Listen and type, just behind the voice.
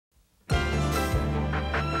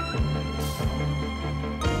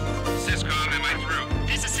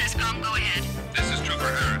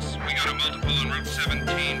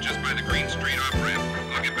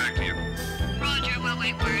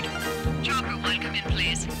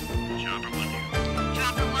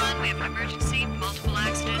emergency, multiple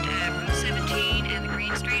accident at Route 17 and the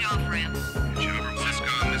Green Street off-ramp. Chopper,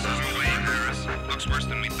 Cisco, this is William Harris. Looks worse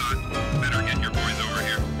than we thought. Better get your boys over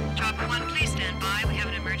here. Chopper 1, please stand by. We have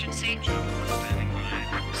an emergency. Chopper 1 standing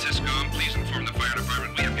by. Cisco, please inform the fire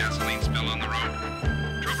department we have gasoline spill on the road.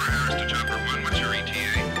 Trooper Harris to Chopper 1, what's your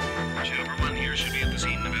ETA? Chopper 1 here should be at the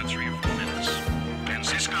scene in about 3 or 4 minutes. And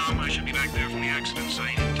Cisco, I should be back there from the accident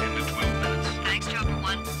site in 10 to 12 minutes. Thanks, Chopper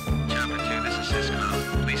 1. Chopper 2, this is Cisco.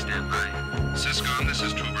 Please stand by. Cisco, this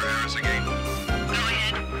is Trooper Harris again. Go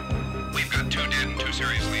ahead. We've got 2 dead and 2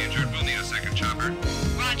 seriously injured. We'll need a second chopper.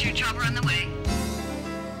 Roger, Chopper on the way.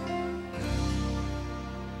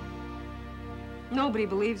 Nobody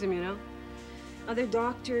believes him, you know. Other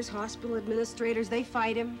doctors, hospital administrators, they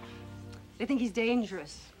fight him. They think he's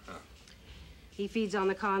dangerous. Huh. He feeds on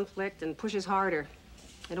the conflict and pushes harder.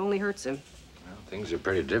 It only hurts him. Well, things are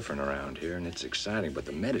pretty different around here, and it's exciting, but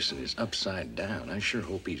the medicine is upside down. I sure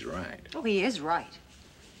hope he's right. Oh, he is right.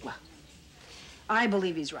 Well, I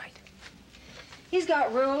believe he's right. He's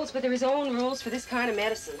got rules, but they're his own rules for this kind of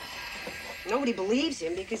medicine. Nobody believes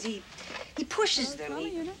him because he pushes them.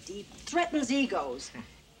 He threatens egos.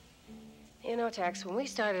 You know, Tex, when we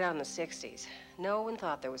started out in the 60s, no one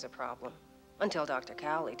thought there was a problem. Until Dr.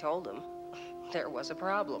 Cowley told them there was a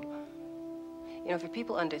problem. You know, for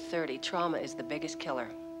people under 30, trauma is the biggest killer.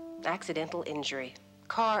 Accidental injury.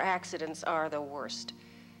 Car accidents are the worst.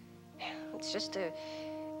 It's just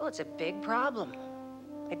it's a big problem.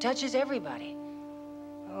 It touches everybody.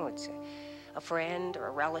 Oh, it's a friend or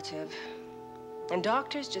a relative. And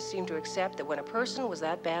doctors just seem to accept that when a person was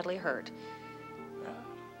that badly hurt,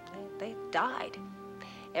 they died.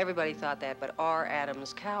 Everybody thought that but R.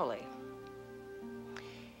 Adams Cowley.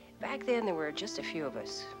 Back then, there were just a few of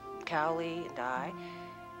us. Cowley and I,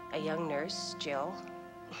 a young nurse, Jill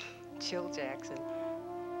Jackson.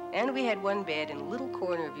 And we had one bed in a little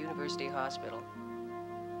corner of University Hospital.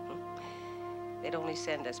 They'd only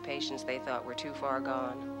send us patients they thought were too far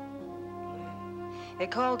gone. They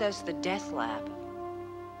called us the death lab.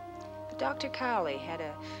 But Dr. Cowley had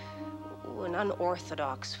an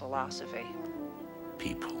unorthodox philosophy.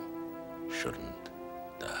 People shouldn't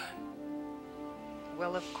die.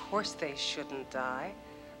 Well, of course they shouldn't die,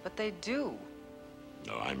 but they do.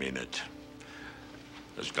 No, I mean it.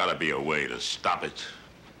 There's got to be a way to stop it,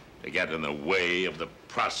 to get in the way of the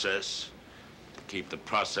process, to keep the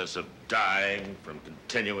process of dying from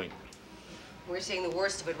continuing. We're seeing the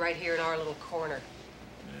worst of it right here in our little corner.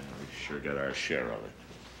 Yeah, we sure got our share of it.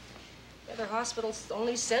 Other hospitals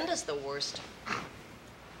only send us the worst.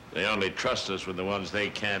 They only trust us with the ones they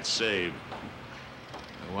can't save.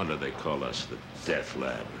 No wonder they call us the death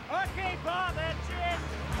lab. Okay, Bob, that's it.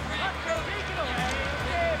 Okay, take it away.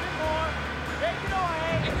 Okay, a bit more. Take it away.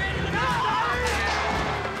 Get ready to go.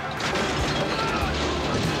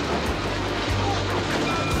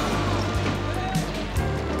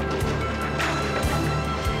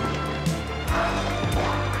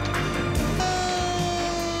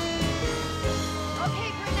 Okay,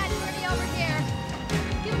 bring that dirty over here.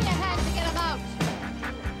 Give me a hand to get him out.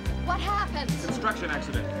 What happened? Construction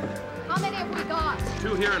accident. How many have we got?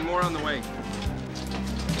 2 here and more on the way.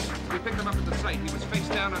 We picked him up at the site. He was face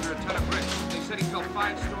down under a ton of bricks. They said he fell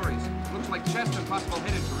 5 stories. Looks like chest and possible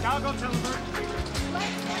head injury. I'll go tell emergency.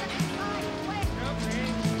 Wait, get him inside. Wait. Okay.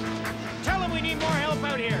 Tell him we need more help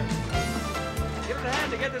out here. Give it a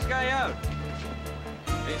hand to get this guy out.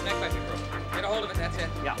 Hey, his neck might be broken. Get a hold of it, that's it.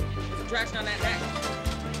 Yeah. Put some traction on that neck.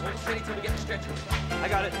 Hold it steady till we get the stretcher. I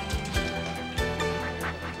got it.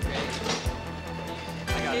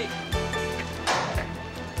 Okay. I got it.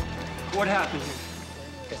 What happened here?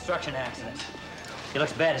 Construction accident. He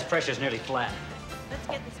looks bad. His pressure's nearly flat. Let's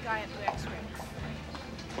get this guy into X-ray.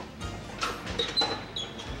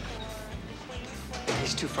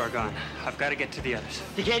 He's too far gone. I've got to get to the others.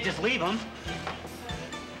 You can't just leave him.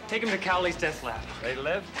 Take him to Cowley's death lab. Ready to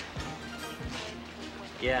live?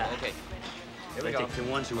 Yeah. Okay. Here we They go. take the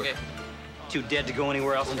ones who Okay. are too dead to go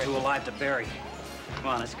anywhere else and too alive to bury. Come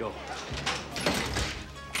on, let's go.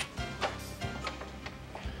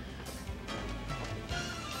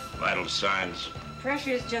 Vital signs.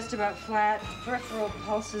 Pressure is just about flat. Peripheral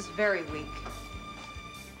pulse is very weak.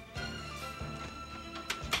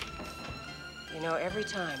 You know, every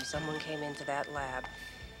time someone came into that lab,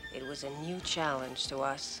 it was a new challenge to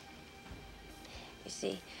us. You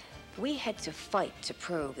see, we had to fight to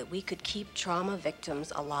prove that we could keep trauma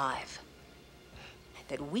victims alive.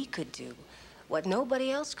 That we could do what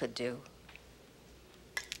nobody else could do.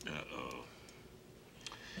 Uh-oh.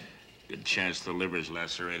 Good chance the liver's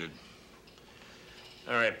lacerated.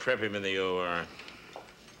 All right, prep him in the OR.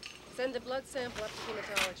 Send a blood sample up to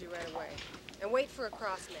hematology right away. And wait for a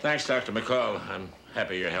cross-match. Thanks, Dr. McCall. I'm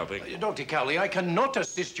happy you're helping. Dr. Cowley, I cannot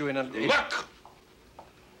assist you in a... Look!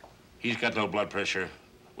 He's got no blood pressure.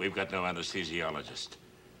 We've got no anesthesiologist.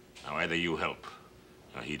 Now, either you help,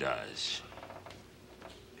 or he dies.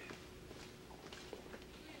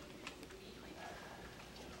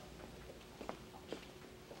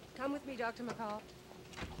 Come with me, Dr. McCall.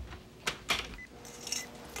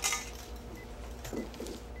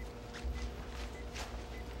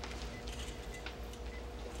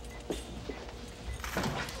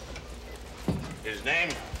 His name?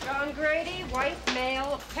 John Grady, white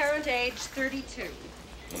male, parent age 32.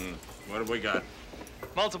 What have we got?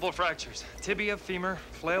 Multiple fractures. Tibia, femur,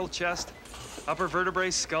 flailed chest, upper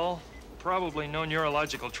vertebrae, skull. Probably no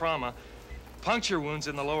neurological trauma. Puncture wounds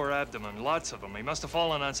in the lower abdomen, lots of them. He must have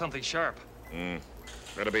fallen on something sharp.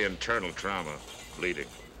 Gotta be internal trauma, bleeding.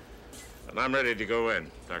 And I'm ready to go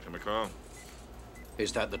in, Dr. McCall.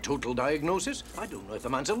 Is that the total diagnosis? I don't know if the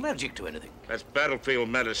man's allergic to anything. That's battlefield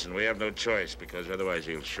medicine. We have no choice, because otherwise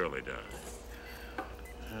he'll surely die.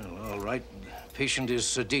 Well, all right. Patient is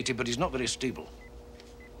sedated, but he's not very stable.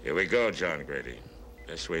 Here we go, John Grady.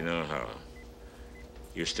 Best we know how.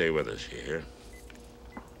 You stay with us, you hear?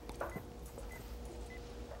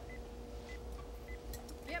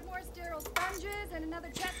 Get more sterile sponges and another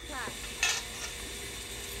chest pack.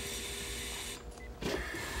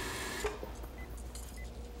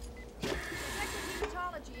 Check the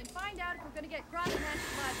hematology and find out if we're going to get cross-match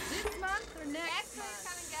blood this month or next month.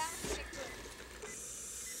 Coming down.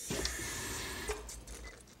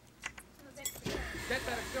 Get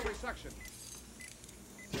that auxiliary suction.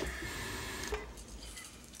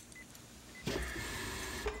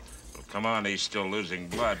 Well, come on, he's still losing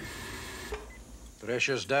blood.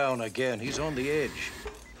 Pressure's down again. He's on the edge.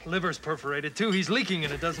 Liver's perforated, too. He's leaking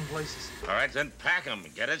in a dozen places. All right, then pack him.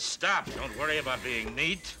 Get it stopped. Don't worry about being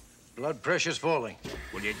neat. Blood pressure's falling.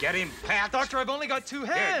 Will you get him packed? Doctor, I've only got 2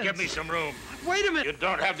 hands. Here, give me some room. Wait a minute. You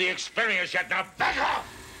don't have the experience yet. Now back off!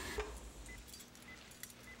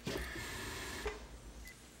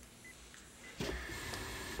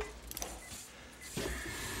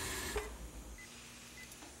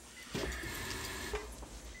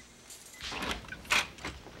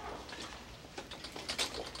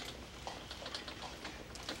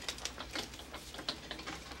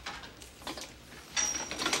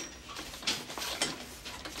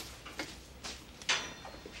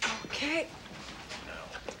 Okay.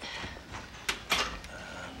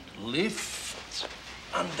 Lift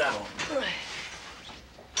and down.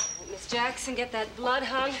 Miss Jackson, get that blood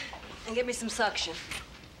hung and get me some suction.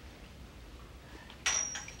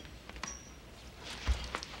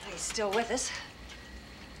 He's still with us.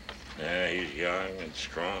 Yeah, he's young and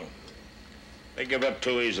strong. They give up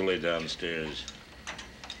too easily downstairs.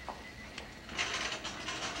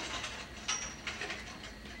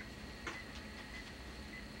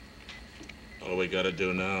 All we gotta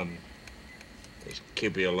do now is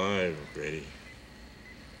keep you alive, Grady.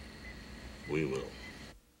 We will.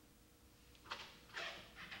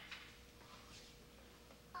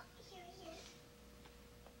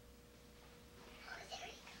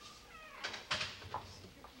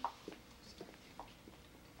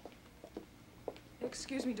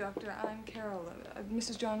 Excuse me, Doctor. I'm Carol,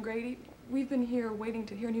 Mrs. John Grady. We've been here waiting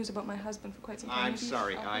to hear news about my husband for quite some time. I'm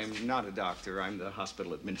sorry. I'm not a doctor. I'm the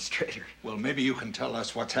hospital administrator. Well, maybe you can tell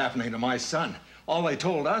us what's happening to my son. All they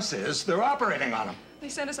told us is they're operating on him. They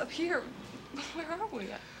sent us up here. Where are we?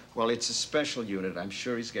 Well, it's a special unit. I'm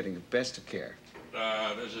sure he's getting the best of care.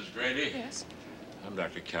 Mrs. Grady? Yes? I'm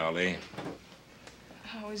Dr. Cowley.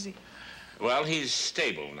 How is he? Well, he's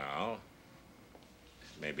stable now.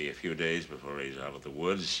 Maybe a few days before he's out of the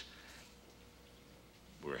woods.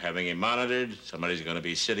 We're having him monitored. Somebody's going to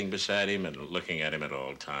be sitting beside him and looking at him at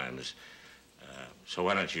all times. So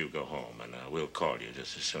why don't you go home, and we'll call you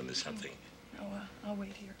just as soon as something... Oh, I'll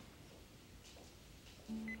wait here.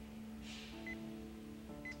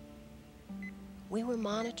 We were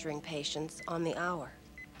monitoring patients on the hour.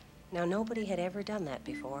 Now, nobody had ever done that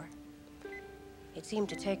before. It seemed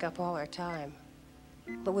to take up all our time,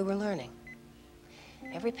 but we were learning.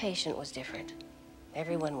 Every patient was different.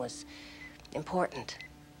 Everyone was important.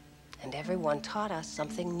 And everyone taught us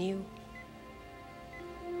something new.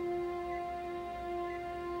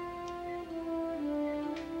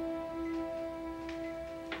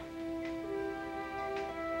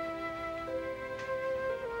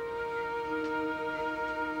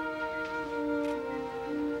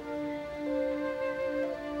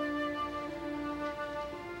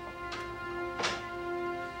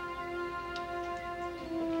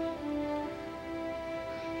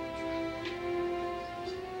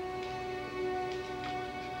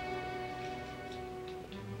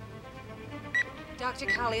 Dr.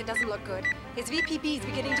 Colley, it doesn't look good. His VPP is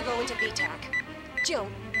beginning to go into VTAC. Jill,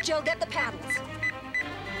 get the paddles.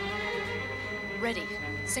 Ready.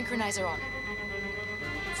 Synchronizer on.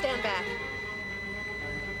 Stand back.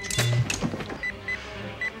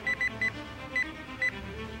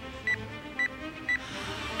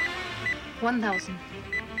 $1,000,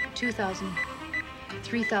 $2,000,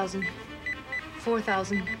 $3,000,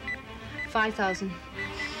 $4,000, $5,000.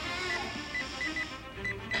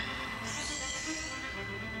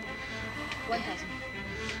 $1,000,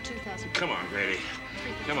 $2,000. Come on, Grady.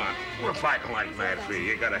 Come on. We're fighting like mad for you.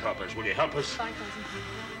 You gotta help us. Will you help us? $5,000.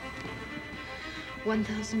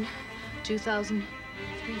 $1,000, $2,000,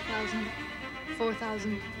 $3,000,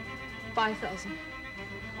 $4,000, $5,000.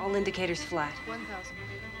 All indicators flat. $1,000.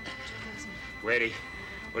 Grady,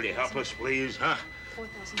 will you help us, please, huh?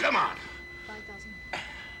 $4,000. Come on. $5,000.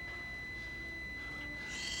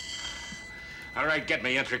 All right, get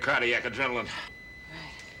me intracardiac adrenaline.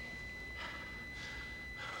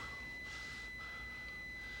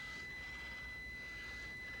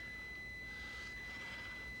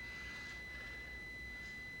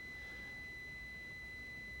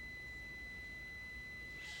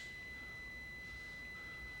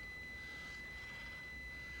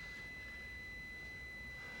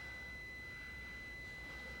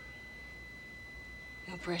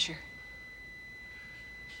 No pressure.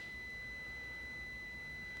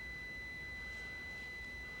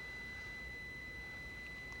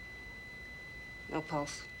 No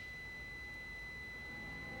pulse.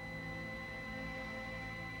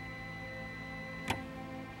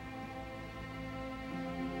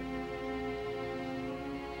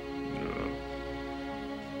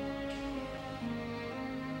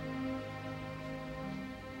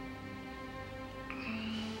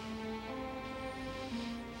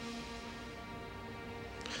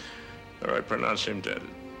 All right, pronounce him dead.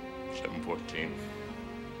 7:14.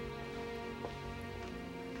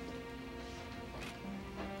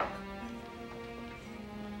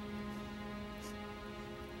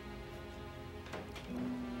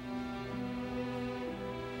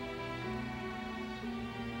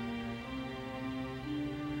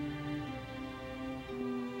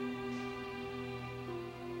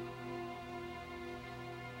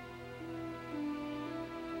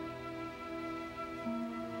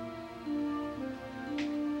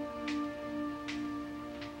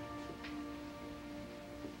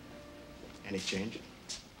 Any change?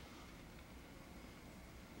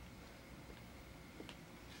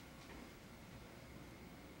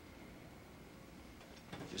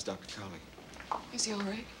 Here's Dr. Colley. Is he all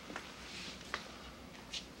right?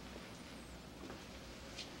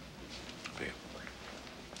 Here.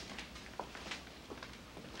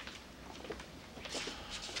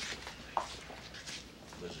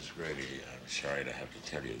 Mrs. Grady, I'm sorry to have to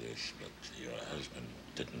tell you this, but your husband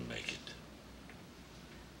didn't make it.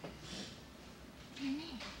 What do you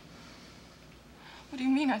mean? What do you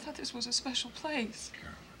mean? I thought this was a special place.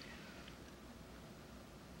 Carolyn.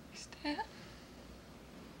 He's dead?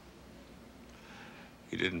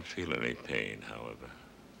 He didn't feel any pain, however.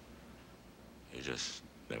 He just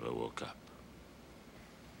never woke up.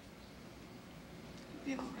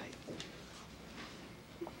 He'll be all right.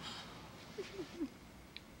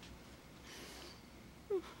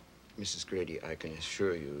 Mrs. Grady, I can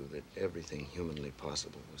assure you that everything humanly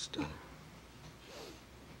possible was done.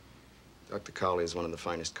 Dr. Colley is one of the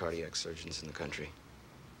finest cardiac surgeons in the country.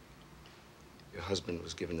 Your husband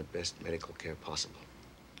was given the best medical care possible.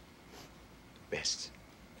 The best.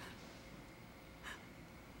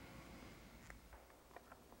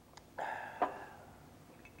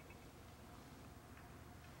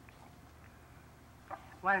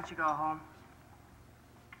 Why don't you go home?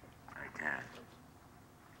 I can't.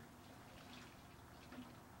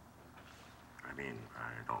 I mean,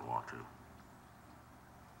 I don't want to.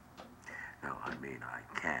 No, I mean, I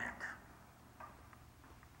can't.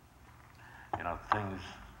 You know, things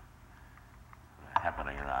are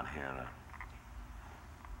happening around here that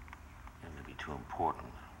seem to be too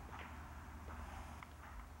important.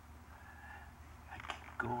 I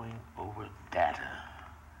keep going over data,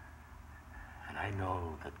 and I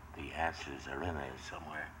know that the answers are in there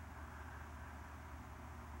somewhere.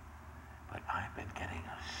 But I've been getting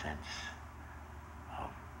a sense of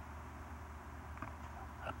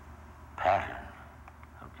a pattern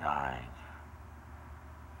of dying.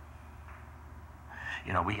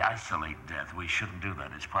 You know, we isolate death. We shouldn't do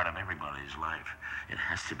that. It's part of everybody's life. It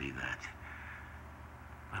has to be that.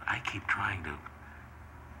 But I keep trying to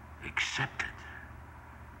accept it.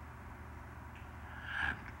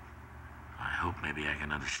 And I hope maybe I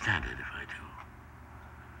can understand it if I do.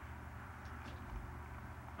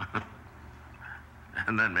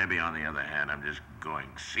 And then maybe on the other hand, I'm just going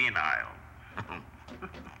senile.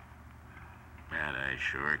 Man, I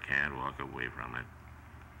sure can't walk away from it.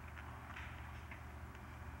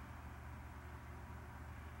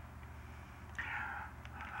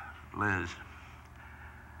 Liz,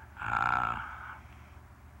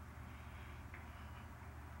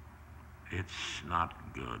 it's not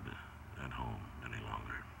good at home any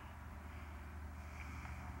longer.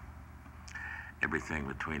 Everything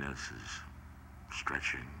between us is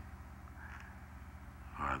stretching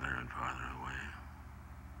farther and farther away.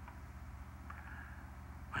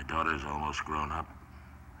 My daughter's almost grown up,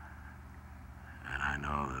 and I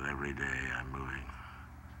know that every day I'm moving,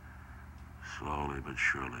 slowly but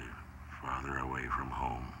surely, farther away from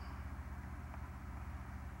home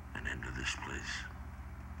and into this place.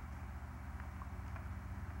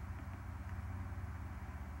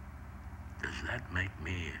 Does that make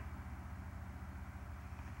me...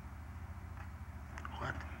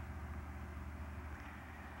 what?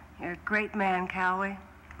 You're a great man, Cowley.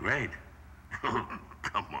 Great?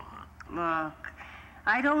 Come on. Look,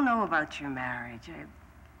 I don't know about your marriage.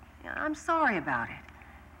 I'm sorry about it.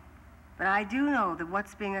 But I do know that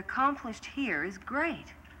what's being accomplished here is great.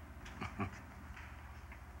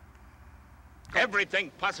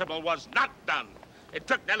 Everything possible was not done. It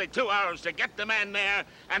took nearly 2 hours to get the man there,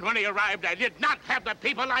 and when he arrived, I did not have the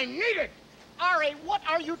people I needed. Ari, what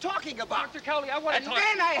are you talking about? Dr. Cowley, I want to And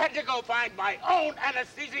then I had to go find my own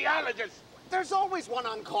anesthesiologist. There's always one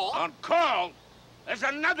on call. On call? There's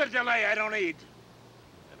another delay I don't need.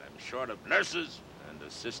 And I'm short of nurses and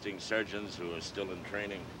assisting surgeons who are still in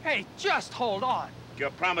training. Hey, just hold on.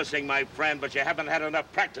 You're promising, my friend, but you haven't had enough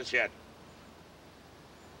practice yet.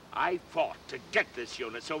 I fought to get this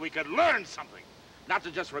unit so we could learn something, not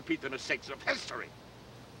to just repeat the mistakes of history.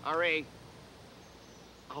 Ari,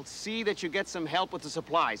 I'll see that you get some help with the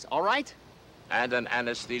supplies, all right? And an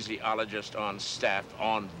anesthesiologist on staff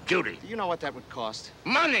on duty. Do you know what that would cost?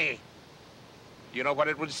 Money! You know what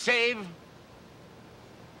it would save?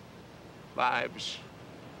 Lives.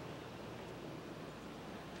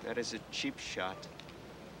 That is a cheap shot.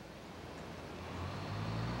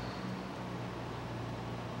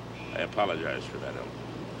 I apologize for that, Elton.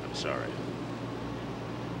 I'm sorry.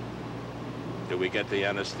 Do we get the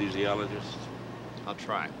anesthesiologist? I'll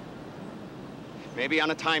try. Maybe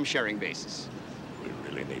on a time-sharing basis. We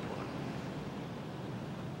really need one.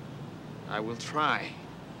 I will try.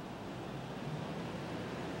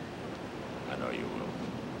 I know you will.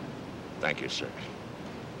 Thank you, sir.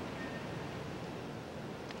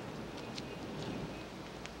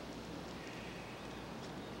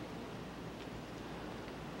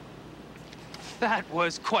 That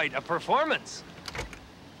was quite a performance.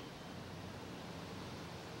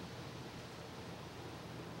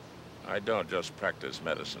 I don't just practice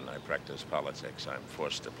medicine, I practice politics. I'm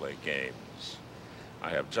forced to play games. I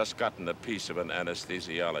have just gotten a piece of an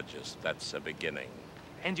anesthesiologist. That's a beginning.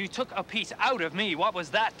 And you took a piece out of me. What was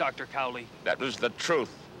that, Dr. Cowley? That was the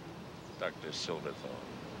truth, Dr. Silverthorne.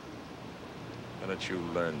 Why don't you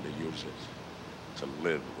learn to use it, to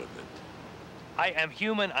live with it? I am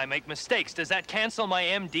human. I make mistakes. Does that cancel my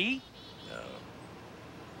MD? No.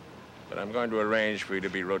 But I'm going to arrange for you to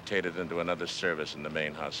be rotated into another service in the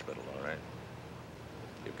main hospital, all right?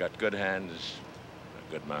 You've got good hands,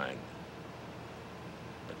 a good mind,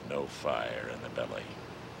 but no fire in the belly.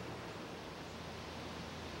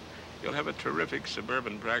 You'll have a terrific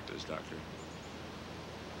suburban practice, Doctor.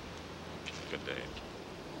 Good day.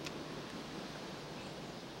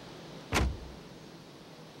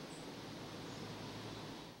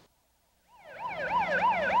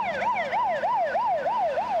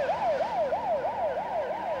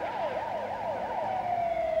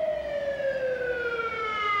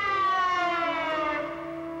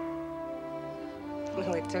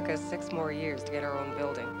 Well, it took us 6 more years to get our own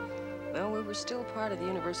building. Well, we were still part of the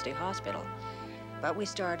university hospital, but we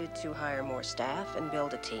started to hire more staff and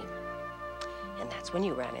build a team. And that's when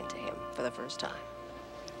you ran into him for the first time.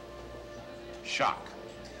 Shock.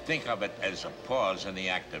 Think of it as a pause in the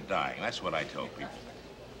act of dying. That's what I tell people.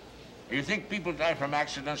 You think people die from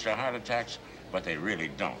accidents or heart attacks, but they really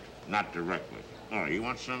don't. Not directly. All right, you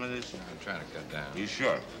want some of this? I'm trying to cut down. You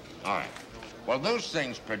sure? All right. Well, those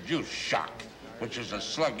things produce shock, which is a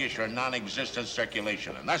sluggish or non-existent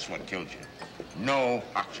circulation, and that's what kills you. No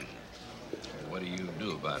oxygen. What do you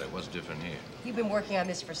do about it? What's different here? You've been working on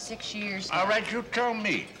this for 6 years now. All right, you tell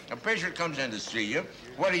me. A patient comes in to see you.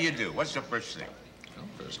 What do? What's the first thing? Well,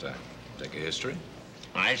 first I take a history.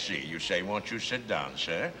 I see. You say, won't you sit down,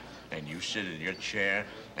 sir? And you sit in your chair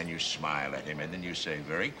and you smile at him, and then you say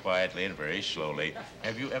very quietly and very slowly,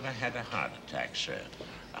 have you ever had a heart attack, sir?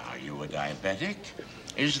 Are you a diabetic?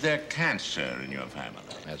 Is there cancer in your family?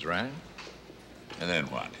 That's right. And then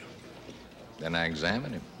what? Then I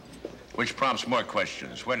examine him. Which prompts more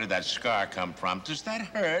questions. Where did that scar come from? Does that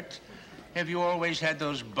hurt? Have you always had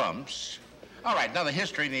those bumps? All right, now the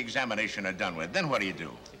history and the examination are done with. Then what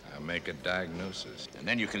do? I make a diagnosis. And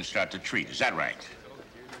then you can start to treat. Is that right?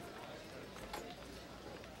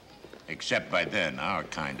 Except by then, our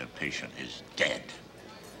kind of patient is dead.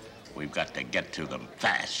 We've got to get to them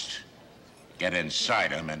fast. Get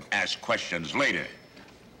inside them and ask questions later.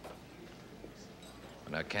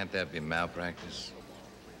 Now, can't that be malpractice?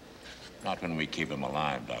 Not when we keep him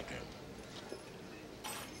alive, Doctor.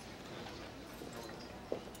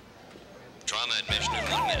 Trauma admission in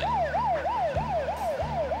 1 minute.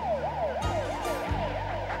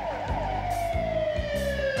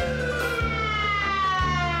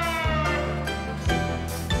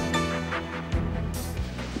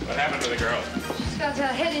 What happened to the girl? She's got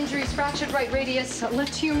head injuries, fractured right radius,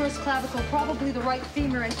 left humerus clavicle, probably the right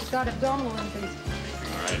femur, and she's got abdominal injuries.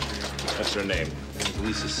 All right. What's her name?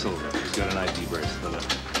 Lisa Silver. She's got an ID bracelet.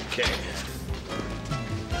 Okay.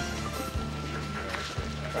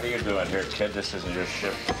 What are you doing here, kid? This isn't your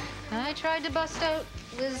shift. I tried to bust out.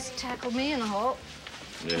 Liz tackled me in the hall.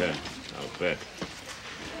 Yeah, I'll bet.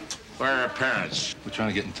 Where are her parents? We're trying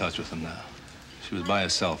to get in touch with them now. She was by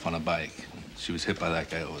herself on a bike. She was hit by that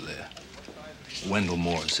guy over there. Wendell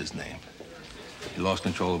Moore is his name. He lost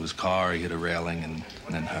control of his car, he hit a railing, and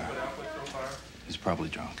then her. He's probably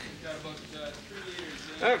drunk.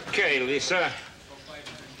 Okay, Lisa.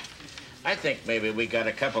 I think maybe we got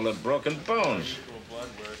a couple of broken bones.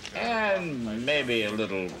 And maybe a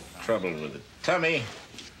little trouble with the tummy.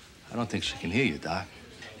 I don't think she can hear you, Doc.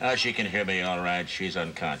 Oh, she can hear me all right. She's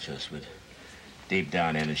unconscious, but deep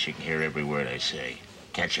down in it, she can hear every word I say.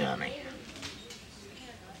 Catch on me.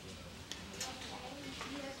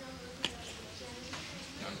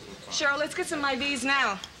 Cheryl, let's get some IVs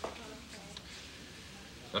now.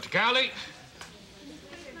 Dr. Cowley?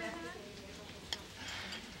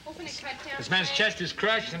 This man's chest is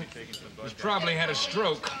crushed and he's probably had a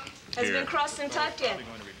stroke. Has it been crossed and typed yet?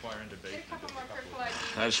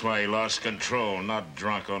 That's why he lost control, not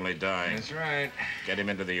drunk, only dying. That's right. Get him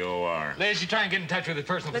into the OR. Liz, you try and get in touch with his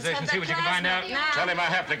personal physician, see what you can find out. Tell him I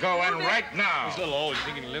have to go in right now. He's a little old. You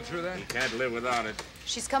think he can live through that? He can't live without it.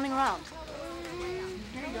 She's coming around.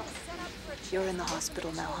 You're in the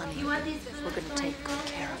hospital now, honey. We're going to take good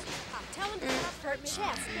care of you.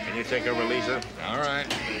 Can you take over, Lisa? All right.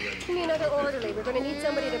 Give me another orderly. We're going to need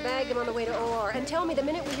somebody to bag him on the way to OR. And tell me the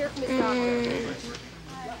minute we hear from his doctor.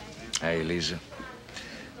 Hey, Lisa.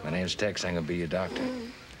 My name's Tex. I'm gonna be your doctor.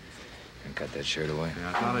 And cut that shirt away. Yeah,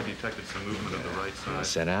 I thought I detected some movement of the right side.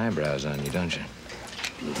 Set eyebrows on you, don't you?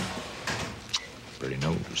 Pretty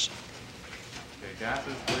nose. Okay,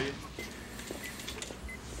 gases, please.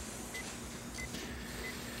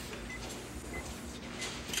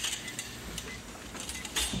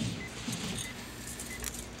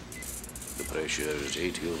 The pressure is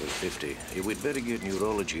 80/50. Hey, we'd better get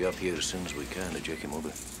neurology up here as soon as we can to check him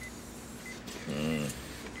over.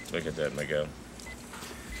 Look at that, Miguel.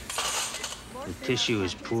 The tissue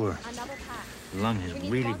is poor. The lung has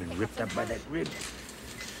really been ripped up by that rib.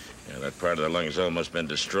 Yeah, that part of the lung has almost been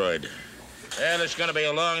destroyed. And it's going to be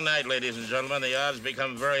a long night, ladies and gentlemen. The odds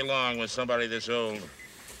become very long with somebody this old.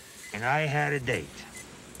 And I had a date.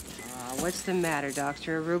 What's the matter,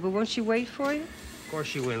 Dr. Aruba? Won't she wait for you? Of course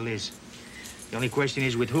she will, Liz. The only question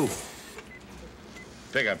is with who?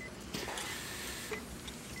 Pick up.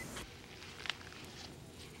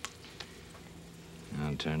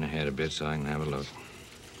 I'll turn the head a bit so I can have a look.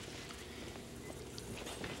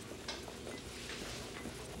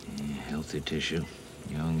 Healthy tissue,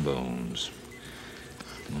 young bones.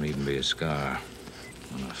 Won't even be a scar.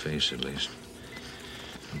 On her face, at least.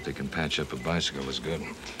 Hope they can patch up a bicycle as good.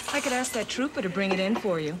 I could ask that trooper to bring it in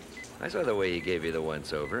for you. I saw the way he gave you the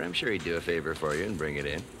once-over. I'm sure he'd do a favor for you and bring it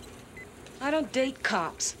in. I don't date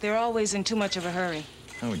cops. They're always in too much of a hurry.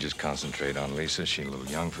 I would just concentrate on Lisa. She's a little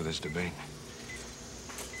young for this debate.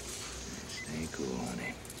 Stay cool,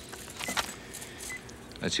 honey.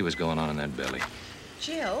 Let's see what's going on in that belly.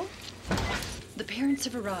 Jill, the parents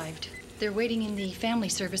have arrived. They're waiting in the family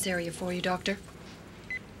service area for you, Doctor.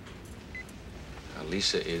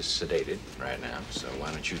 Lisa is sedated right now, so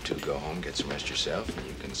why don't you two go home, get some rest yourself, and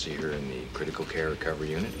you can see her in the critical care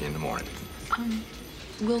recovery unit in the morning.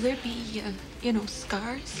 Will there be,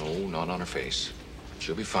 scars? No, not on her face.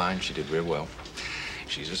 She'll be fine. She did real well.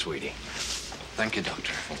 She's a sweetie. Thank you,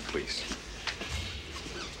 Doctor. Oh, please.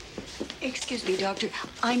 Excuse me, Doctor.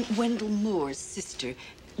 I'm Wendell Moore's sister.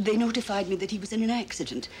 They notified me that he was in an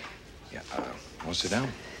accident. Yeah, want to sit down?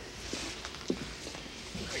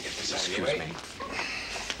 Let me get this out of your way.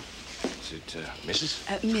 Is it,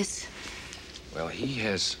 Mrs.? Miss. Well, he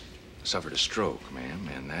has suffered a stroke, ma'am,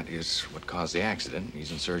 and that is what caused the accident.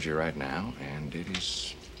 He's in surgery right now, and it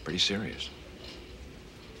is pretty serious.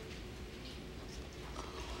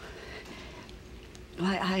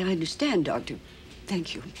 I understand, Doctor.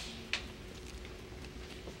 Thank you.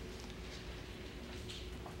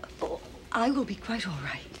 Oh, I will be quite all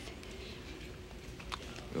right.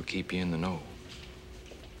 We'll keep you in the know.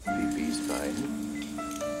 BP's fine.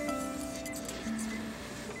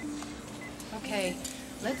 Okay,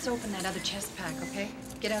 let's open that other chest pack, okay?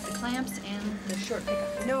 Get out the clamps and the short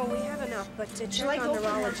pickup. No, we have enough, but check like on open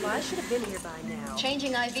neurology. blood? I should have been here by now.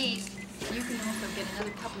 Changing IVs. You can also get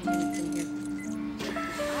another couple of units in here.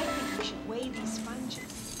 I think we should weigh these sponges.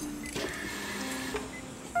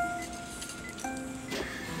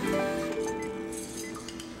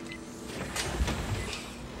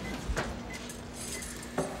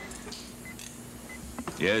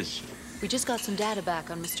 Yes? We just got some data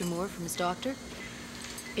back on Mr. Moore from his doctor.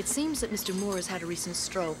 It seems that Mr. Moore has had a recent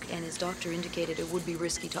stroke, and his doctor indicated it would be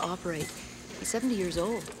risky to operate. He's 70 years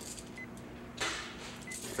old.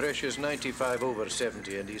 Pressure's 95 over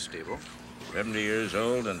 70 and he's stable. 70 years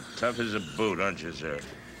old and tough as a boot, aren't you, sir?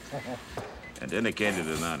 And indicated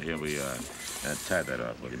or not, here we are. Now, tie that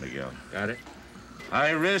off, will you, Miguel? Got it?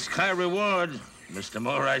 High risk, high reward. Mr.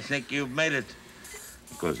 Moore, I think you've made it.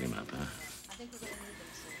 Close him up, huh?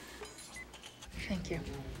 Thank you.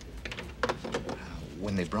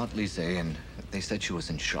 When they brought Lisa in, they said she was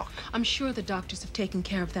in shock. I'm sure the doctors have taken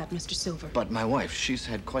care of that, Mr. Silver. But my wife, she's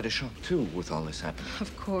had quite a shock, too, with all this happening.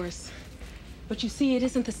 Of course. But you see, it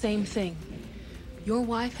isn't the same thing. Your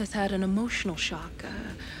wife has had an emotional shock,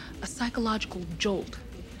 a psychological jolt.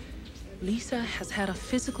 Lisa has had a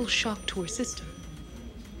physical shock to her system.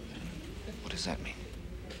 What does that mean?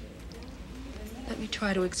 Let me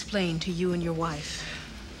try to explain to you and your wife.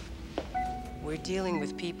 We're dealing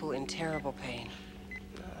with people in terrible pain.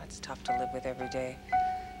 Oh, it's tough to live with every day.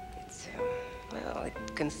 It's, well, it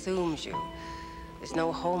consumes you. There's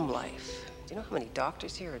no home life. Do you know how many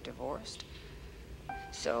doctors here are divorced?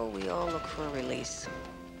 So we all look for a release.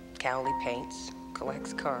 Cowley paints,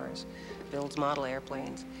 collects cars, builds model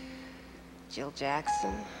airplanes. Jill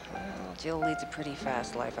Jackson, well, Jill leads a pretty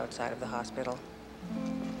fast life outside of the hospital.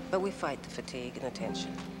 But we fight the fatigue and the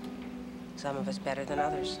tension. Some of us better than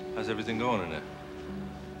others. How's everything going in there?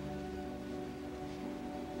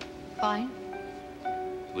 Fine.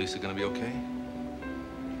 Lisa gonna be okay?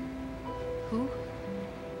 Who?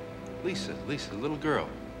 Lisa, the little girl.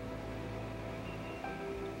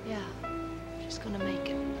 Yeah, she's gonna make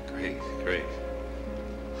it. Great, great.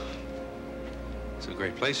 It's a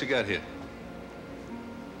great place you got here.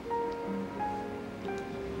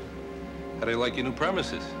 How do you like your new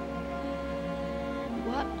premises?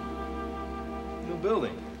 What? New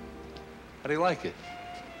building. How do you like it?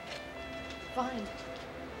 Fine.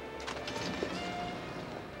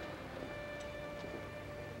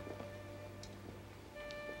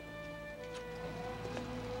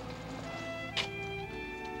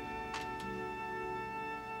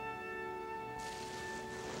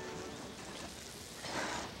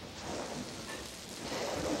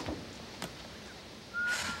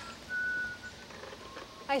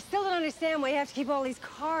 I still don't understand why you have to keep all these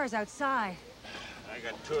cars outside. I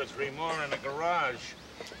got 2 or 3 more in the garage.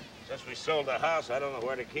 Since we sold the house, I don't know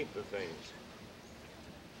where to keep the things.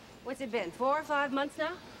 What's it been, 4 or 5 months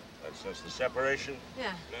now? Since the separation?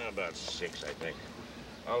 Yeah. About 6, I think.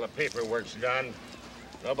 All the paperwork's done.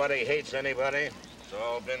 Nobody hates anybody. It's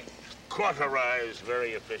all been cauterized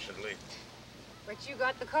very efficiently. But you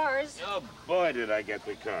got the cars. Oh, boy, did I get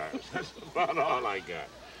the cars. That's about all I got.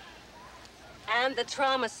 And the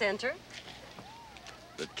trauma center.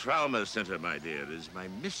 The trauma center, my dear, is my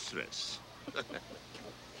mistress.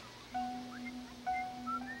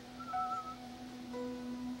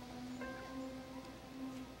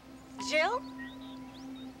 Jill?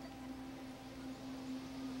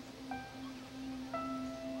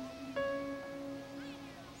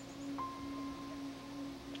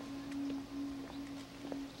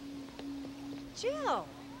 Jill,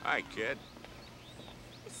 Hi, kid.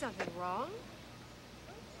 is something wrong?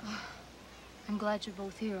 I'm glad you're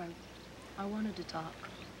both here. I wanted to talk.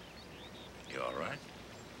 You all right?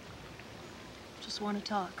 Just want to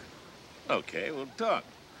talk. Okay, we'll talk.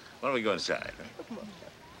 Why don't we go inside? Huh?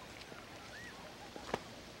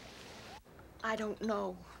 I don't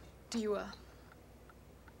know. Do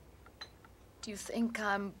you think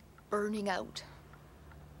I'm burning out?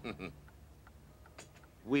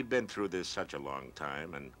 We've been through this such a long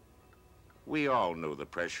time, and we all know the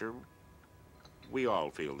pressure. We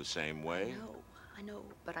all feel the same way. I know,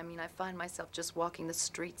 but I mean, I find myself just walking the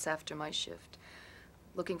streets after my shift,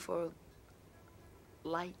 looking for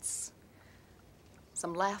lights,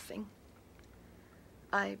 some laughing.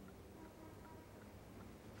 I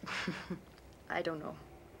don't know.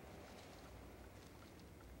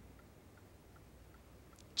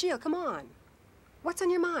 Gio, come on. What's on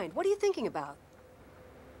your mind? What are you thinking about?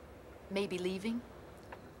 Maybe leaving.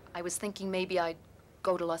 I was thinking maybe I'd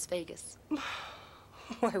go to Las Vegas.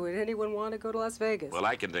 Why would anyone want to go to Las Vegas? Well,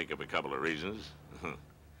 I can think of a couple of reasons.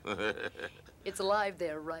 It's alive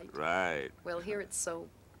there, right? Right. Well, here it's so...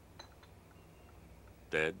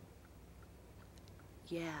 Dead?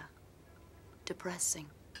 Yeah. Depressing.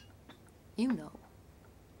 You know.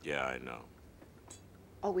 Yeah, I know.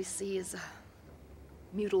 All we see is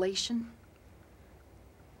mutilation.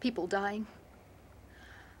 People dying.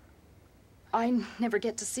 I never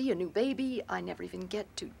get to see a new baby. I never even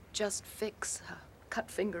get to just fix a cut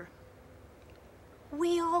finger.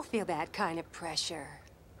 We all feel that kind of pressure.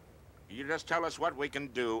 You just tell us what we can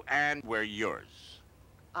do, and we're yours.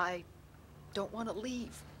 I don't want to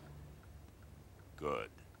leave. Good.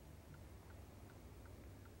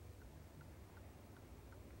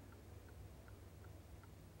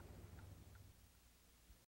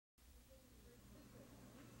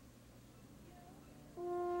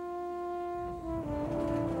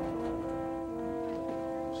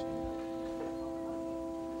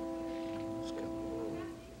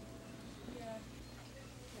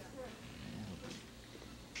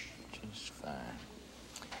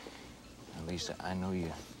 Lisa, I know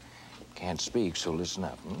you can't speak, so listen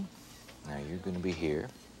up. Now, you're going to be here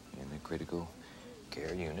in the critical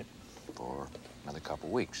care unit for another couple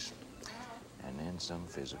weeks. And then some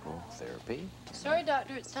physical therapy. Sorry,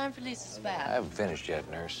 doctor, it's time for Lisa's I bath. haven't finished yet,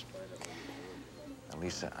 nurse. Now,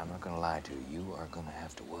 Lisa, I'm not going to lie to you. You are going to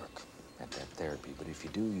have to work at that therapy. But if you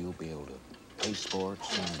do, you'll be able to play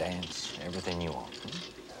sports and dance, everything you want.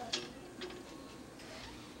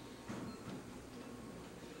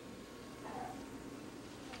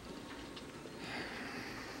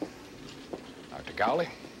 Dr. Cowley?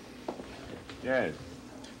 Yes.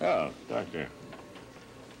 Oh, doctor.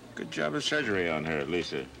 Good job of surgery on her,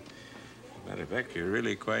 Lisa. Matter of fact, you're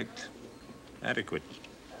really quite adequate.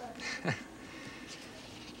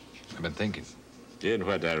 I've been thinking. In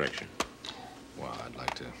what direction? Well, I'd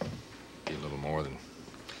like to be a little more than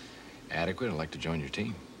adequate. I'd like to join your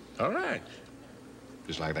team. All right.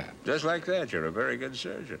 Just like that. Just like that. You're a very good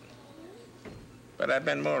surgeon. But I've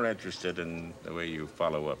been more interested in the way you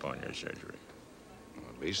follow up on your surgery.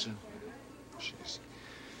 Well, Lisa, she's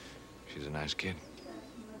a nice kid.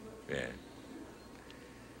 Yeah.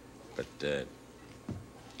 But,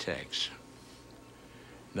 Tex,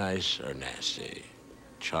 nice or nasty,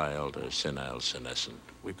 child or senile senescent,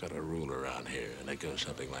 we've got a rule around here, and it goes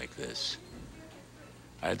something like this.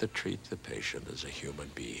 Either treat the patient as a human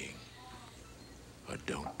being, or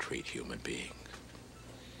don't treat human beings.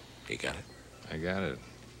 You got it? I got it.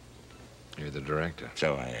 You're the director.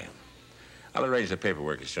 So I am. I'll arrange the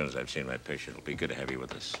paperwork as soon as I've seen my patient. It'll be good to have you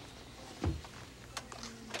with us.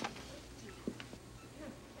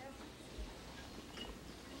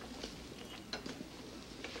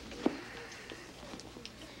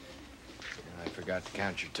 I forgot to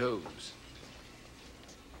count your toes.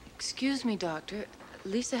 Excuse me, doctor.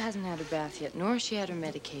 Lisa hasn't had her bath yet, nor has she had her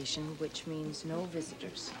medication, which means no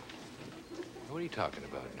visitors. What are you talking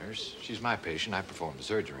about, nurse? She's my patient. I performed the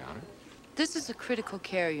surgery on her. This is a critical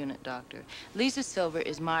care unit, doctor. Lisa Silver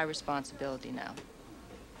is my responsibility now.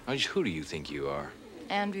 Now, who do you think you are?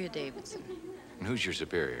 Andrea Davidson. And who's your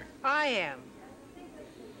superior? I am.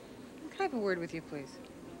 Can I have a word with you, please?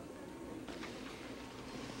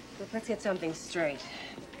 Look, let's get something straight.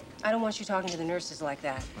 I don't want you talking to the nurses like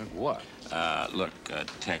that. Like what? Look,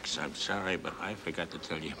 Tex, I'm sorry, but I forgot to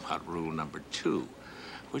tell you about rule number 2,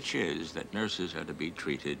 which is that nurses are to be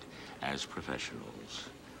treated as professionals.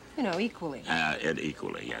 You know, equally. And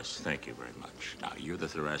equally, yes. Thank you very much. Now, you're the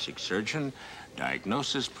thoracic surgeon.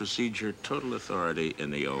 Diagnosis, procedure, total authority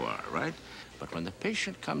in the OR, right? But when the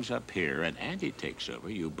patient comes up here and Andy takes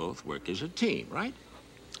over, you both work as a team, right?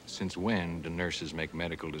 Since when do nurses make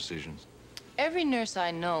medical decisions? Every nurse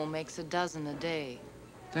I know makes a dozen a day.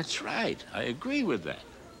 That's right. I agree with that.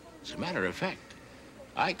 As a matter of fact,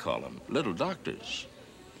 I call them little doctors.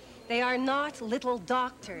 They are not little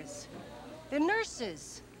doctors. They're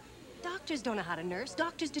nurses. Doctors don't know how to nurse.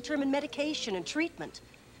 Doctors determine medication and treatment.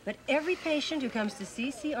 But every patient who comes to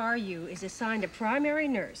CCRU is assigned a primary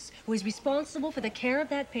nurse who is responsible for the care of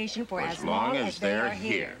that patient for as long as they are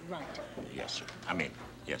here. Right. Yes, sir. I mean,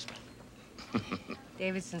 yes, ma'am.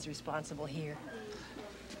 Davidson's responsible here.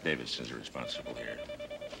 Davidson's responsible here.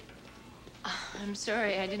 I'm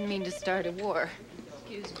sorry, I didn't mean to start a war.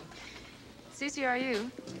 Excuse me. CCRU.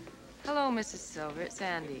 Hello, Mrs. Silver. It's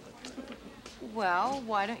Sandy. Well,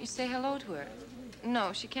 why don't you say hello to her?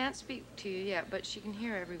 No, she can't speak to you yet, but she can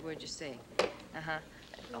hear every word you say. Uh-huh.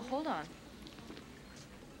 Oh, hold on.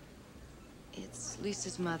 It's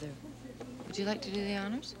Lisa's mother. Would you like to do the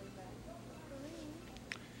honors?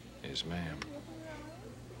 Yes, ma'am.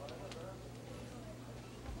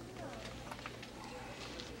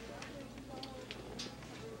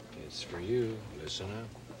 It's for you. Listen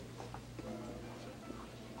up.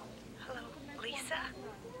 Hello, Lisa.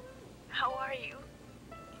 How are you?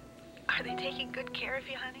 Are they taking good care of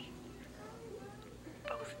you, honey?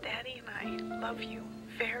 Both Daddy and I love you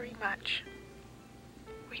very much.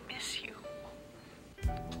 We miss you.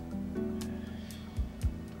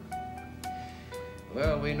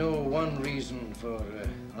 Well, we know one reason for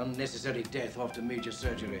unnecessary death after major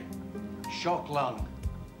surgery. Shock lung.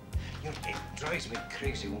 You know, it drives me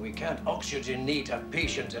crazy when we can't oxygenate a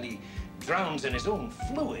patient and he drowns in his own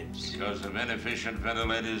fluids. Because of inefficient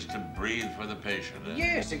ventilators to breathe for the patient, huh?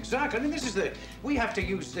 Yes, exactly. I mean, we have to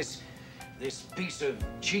use this piece of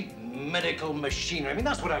cheap medical machinery. I mean,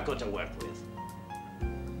 that's what I've got to work with.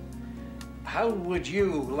 How would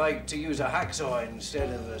you like to use a hacksaw instead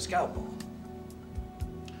of a scalpel?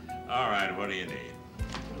 All right, what do you need?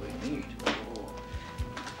 What do we need? Oh,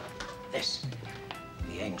 this.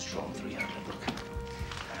 The Engstrom 300. Look.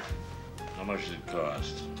 How much does it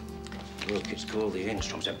cost? Look, it's called the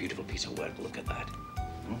Engstrom. It's a beautiful piece of work. Look at that.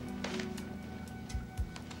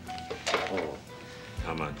 Oh.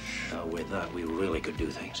 How much? With that, we really could do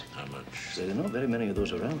things. How much? So there are not very many of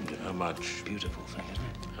those around. You know? How much? Beautiful thing, isn't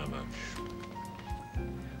it? How much?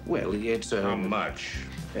 Well, it's How much?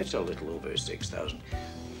 It's a little over 6,000.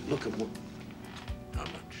 Look at what. How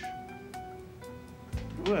much?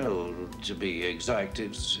 Well, to be exact,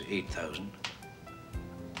 it's 8,000.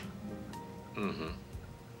 Mm-hmm.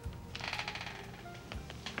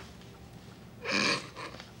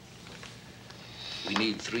 We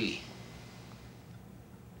need 3.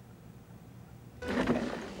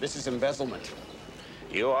 This is embezzlement.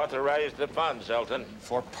 You authorized the funds, Elton.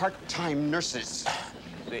 For part-time nurses.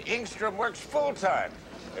 The Engstrom works full-time.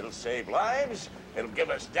 It'll save lives. It'll give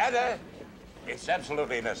us data. It's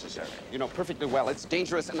absolutely necessary. You know perfectly well it's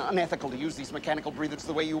dangerous and unethical to use these mechanical breathers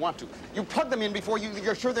the way you want to. You plug them in before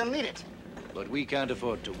you're sure they'll need it. But we can't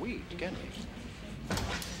afford to wait, can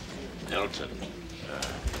we? Elton,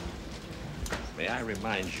 may I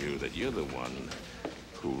remind you that you're the one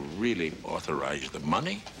who really authorized the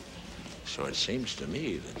money? So it seems to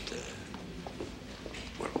me that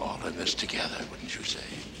we're all in this together, wouldn't you say?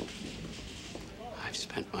 I've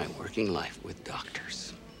spent my working life with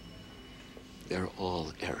doctors. They're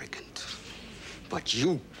all arrogant. But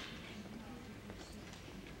you...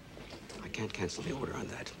 I can't cancel the order on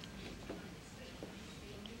that.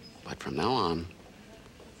 But from now on,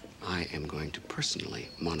 I am going to personally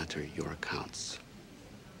monitor your accounts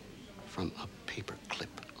from a paperclip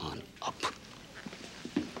on up.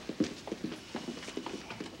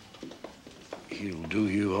 He'll do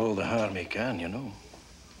you all the harm he can, you know.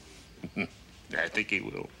 I think he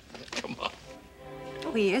will. Come on.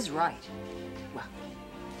 Oh, he is right. Well,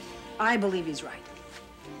 I believe he's right.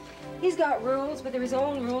 He's got rules, but they're his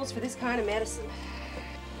own rules for this kind of medicine.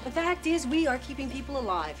 The fact is, we are keeping people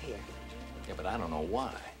alive here. Yeah, but I don't know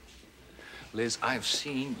why. Liz, I've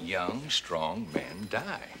seen young, strong men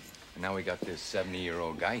die. And now we got this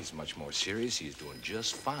 70-year-old guy. He's much more serious. He's doing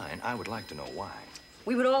just fine. I would like to know why.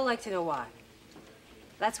 We would all like to know why.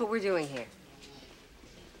 That's what we're doing here.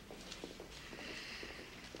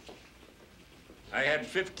 I had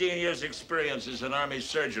 15 years' experience as an Army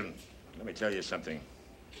surgeon. Let me tell you something.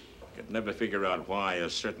 I could never figure out why a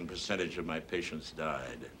certain percentage of my patients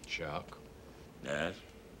died. Shock? Yes.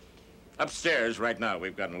 Upstairs, right now,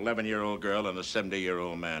 we've got an 11-year-old girl and a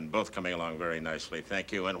 70-year-old man, both coming along very nicely,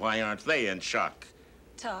 thank you. And why aren't they in shock?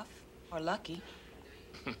 Tough or lucky.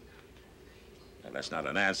 Well, that's not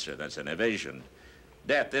an answer, that's an evasion.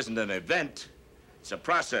 Death isn't an event, it's a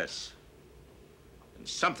process. And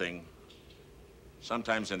something,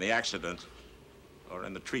 sometimes in the accident or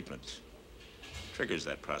in the treatment, triggers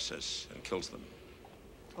that process and kills them.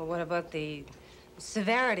 Well, what about the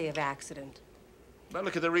severity of accident? Well,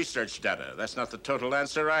 look at the research data. That's not the total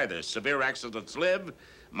answer either. Severe accidents live,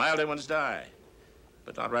 milder ones die.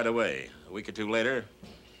 But not right away. A week or two later,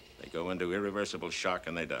 they go into irreversible shock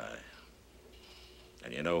and they die.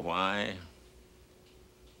 And you know why?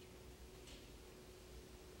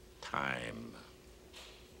 Time.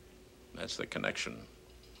 That's the connection.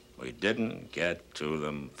 We didn't get to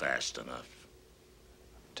them fast enough.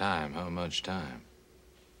 Time? How much time?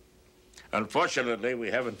 Unfortunately, we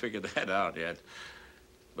haven't figured that out yet.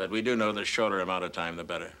 But we do know the shorter amount of time, the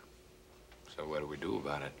better. So what do we do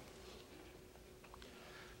about it?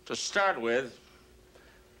 To start with,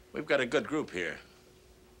 we've got a good group here.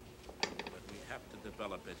 But we have to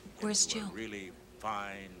develop it Where's into Jill? a really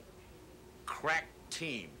fine, crack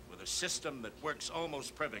team with a system that works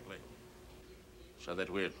almost perfectly. So that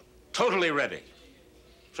we're totally ready.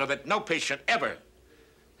 So that no patient ever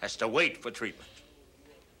has to wait for treatment.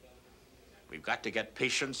 We've got to get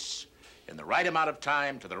patients in the right amount of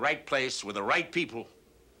time to the right place with the right people.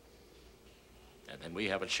 And then we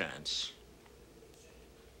have a chance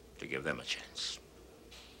to give them a chance.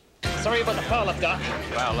 Sorry about the foul-up, Doc.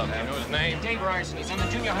 Foul-up, you know his name? Dave Ryerson. He's on the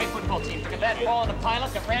junior high football team. Took a bad fall on the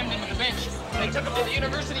pilot that rammed into the bench. They took him to the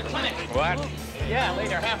university clinic. What? Yeah,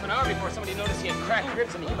 later, half an hour before somebody noticed he had cracked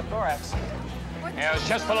ribs and hemothorax. Yeah, his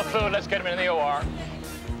chest full of fluid. Let's get him in the OR.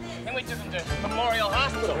 Then we took him to Memorial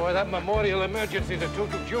Hospital. Boy, that Memorial emergency is a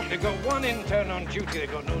total joke. They got one intern on duty. They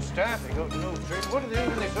got no staff. They got no trade. What did they do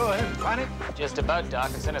when they saw him? Panic? Just about,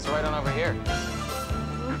 Doc, and sent us right on over here.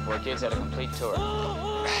 Poor kid's had a complete tour.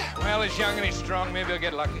 Well, he's young and he's strong. Maybe he'll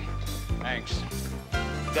get lucky. Thanks.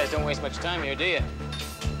 You guys don't waste much time here, do you?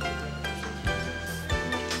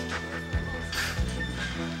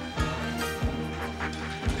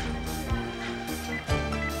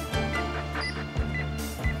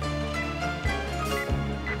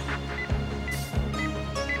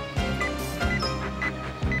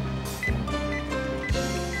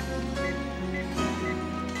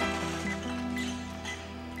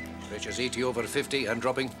 Pressure's 80 over 50 and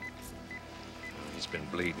dropping. He's been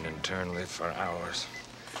bleeding internally for hours.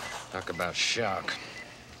 Talk about shock.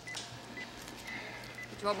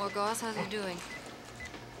 You want more gauze? How's he doing?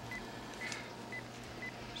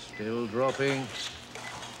 Still dropping.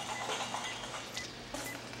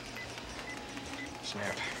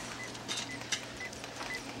 Snap.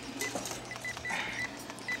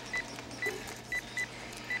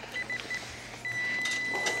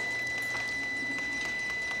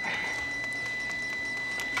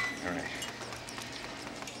 All right.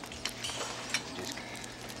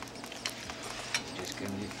 Just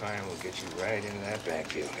gonna be fine. We'll get you right into that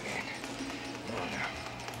backfield again. Come on now.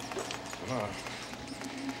 Come on.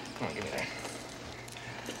 Come on, give me that.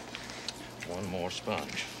 One more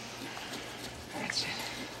sponge. That's it.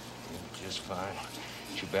 You're just fine.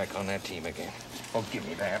 Get you back on that team again. Oh, give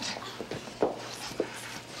me that.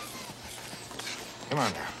 Come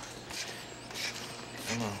on now.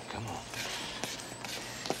 Come on, come on.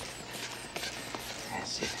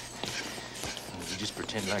 That's it. You just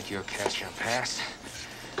pretend like you're catching a pass,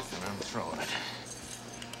 and I'm throwing it.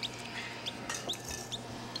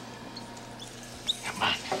 Come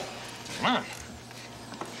on. Come on.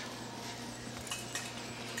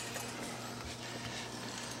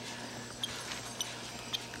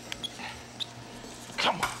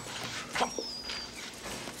 Come on. Come on.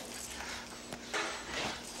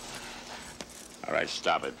 All right,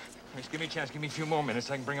 stop it. Just give me a chance. Give me a few more minutes.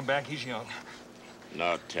 I can bring him back. He's young.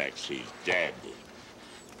 No, Tex, he's dead.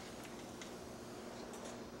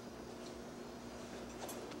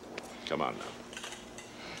 Come on now.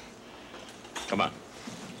 Come on.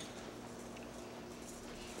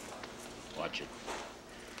 Watch it.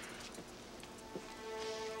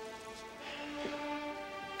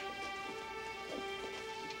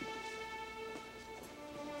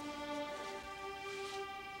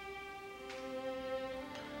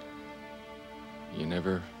 You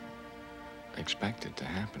never expect it to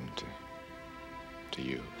happen to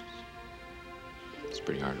you. It's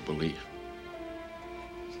pretty hard to believe.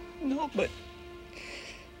 No, but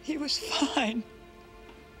he was fine.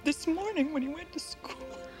 This morning when he went to school.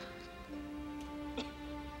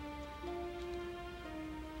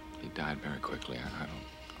 He died very quickly.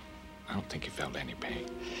 I don't think he felt any pain.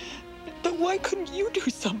 But why couldn't you do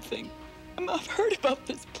something? I've heard about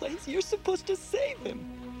this place. You're supposed to save him.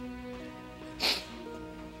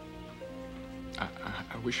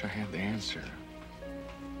 I wish I had the answer.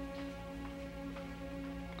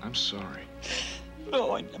 I'm sorry.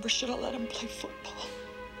 No, I never should have let him play football.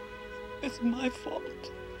 It's my fault.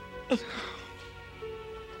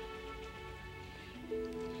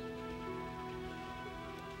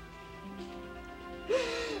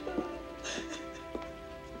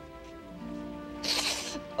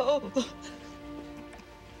 Oh.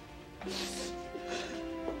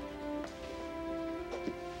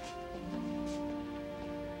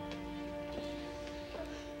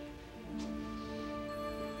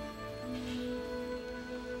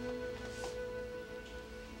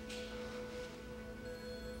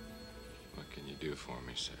 What can you do for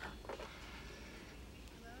me, Sarah?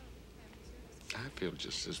 I feel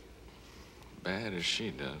just as bad as she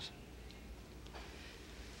does.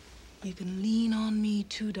 You can lean on me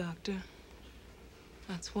too, Doctor.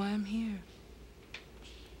 That's why I'm here.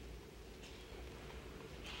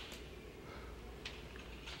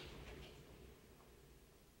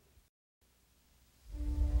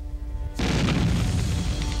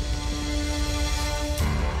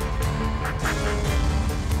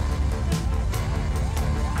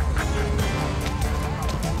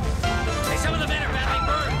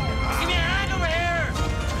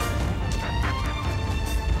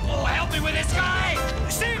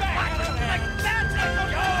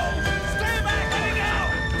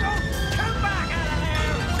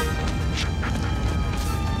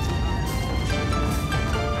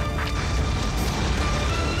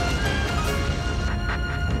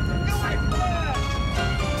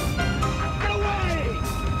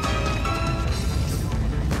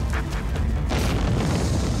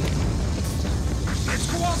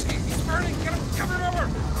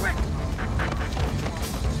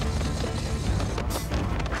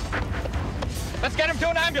 Let's get him to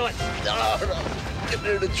an ambulance. No. Get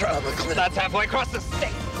me to the trauma clinic. That's halfway across the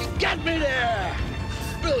state. Get me there.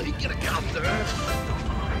 Billy, get a copter.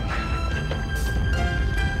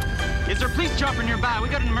 Is there a police chopper nearby? We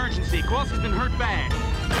got an emergency. Kowalski's been hurt bad.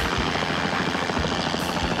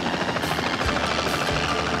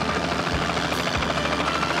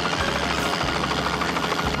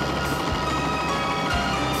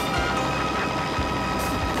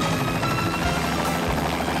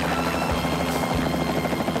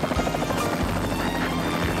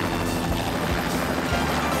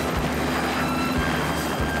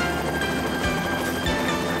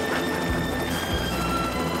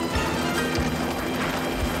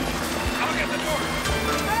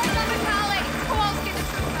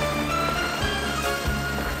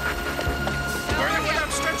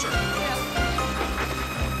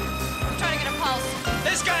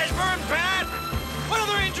 This guy's burned bad. What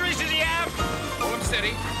other injuries does he have? Hold him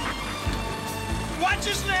steady. Watch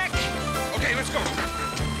his neck. Okay, let's go.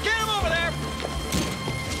 Get him over there.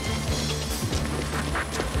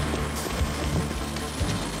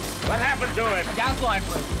 What happened to him? A gas line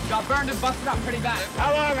break. Got burned and busted up pretty bad.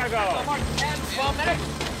 How long ago? More than 10, 12 minutes.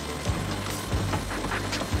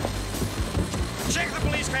 Check the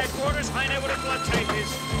police headquarters. Find out what his blood type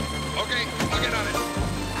is. Okay, I'll get on it.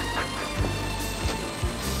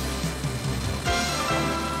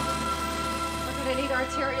 I need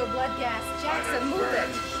arterial blood gas. Jackson, move it.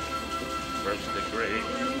 First degree.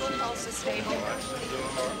 Pulse is stable.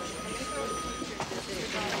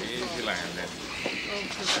 Easy landing.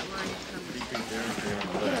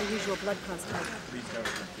 Get our usual blood concentrate.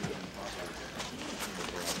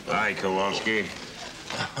 Hi, Kowalski.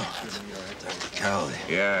 Dr. Cowley.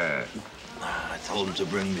 Yeah. I told him to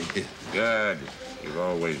bring me here. Good. You've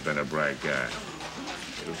always been a bright guy.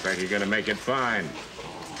 Looks like you're gonna make it fine.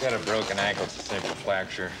 Got a broken ankle, it's a simple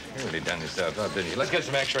fracture. You already done yourself up, didn't you? Let's get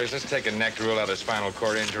some x-rays. Let's take a neck to rule out a spinal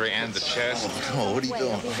cord injury and the chest. Oh, what are you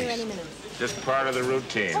doing? I'll be here any minute. Just part of the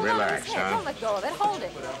routine. Hold Relax, on, huh? don't let go of it. Hold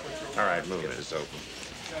it. All right, move it. It's open.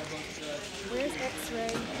 Where's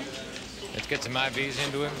X-ray? Let's get some IVs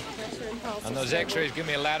into him. Pressure and pulse. On those x-rays, give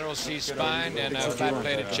me a lateral C spine and a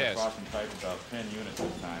flat-plated chest.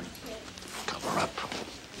 Cover up.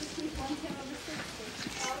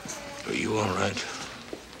 Are you all right?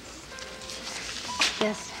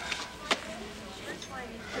 Yes.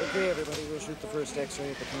 Okay, everybody, we'll shoot the first X-ray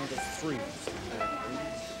at the count of 3.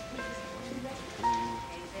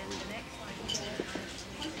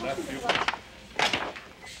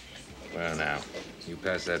 Well, now, you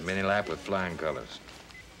passed that mini lap with flying colors.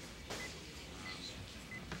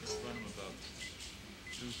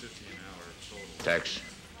 Tex.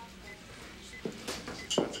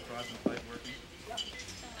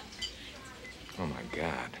 Oh, my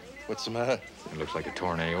God. What's the matter? It looks like a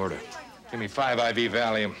torn aorta. Give me 5 IV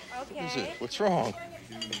Valium. What is it? What's wrong?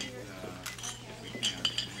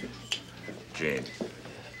 Gene,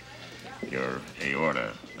 your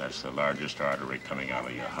aorta, that's the largest artery coming out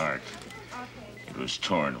of your heart. It was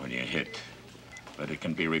torn when you hit, but it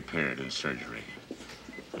can be repaired in surgery.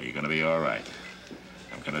 So you're gonna be all right.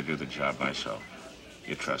 I'm gonna do the job myself.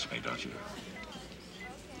 You trust me, don't you?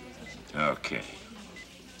 Okay.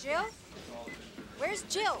 Jill? Where's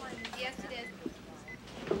Jill? Yes, it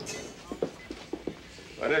is.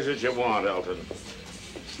 What is it you want, Elton?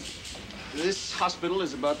 This hospital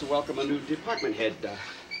is about to welcome a new department head,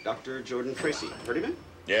 Dr. Jordan Tracy. Heard of him?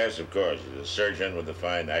 Yes, of course. He's a surgeon with a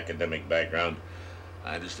fine academic background.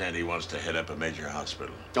 I understand he wants to head up a major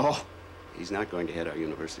hospital. Oh, he's not going to head our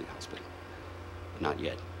university hospital. Not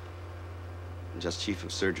yet. Just chief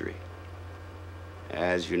of surgery.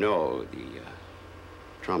 As you know, the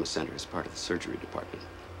trauma center is part of the surgery department.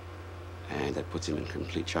 And that puts him in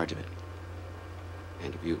complete charge of it.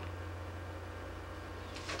 And of you.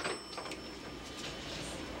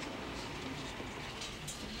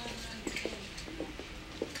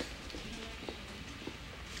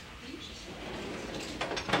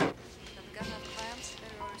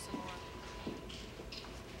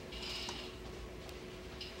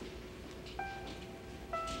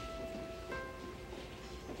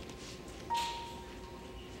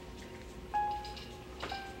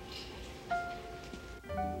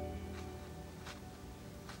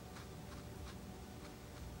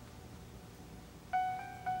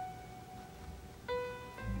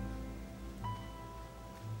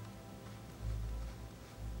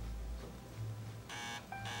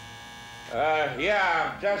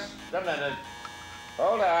 Yeah, just a minute.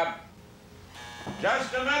 Hold up.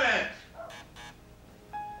 Just a minute.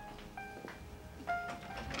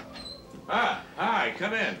 Ah, hi,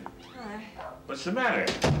 come in. Hi. What's the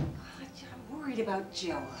matter? I'm worried about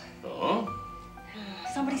Jill. Oh?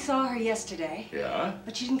 Somebody saw her yesterday. Yeah?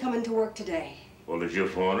 But she didn't come into work today. Well, did you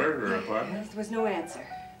phone her apartment? There was no answer.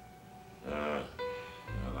 Well,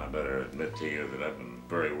 I better admit to you that I've been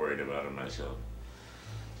very worried about her myself.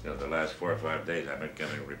 You know, the last 4 or 5 days, I've been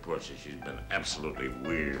getting reports that she's been absolutely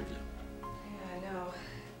weird. Yeah, I know.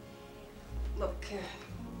 Look,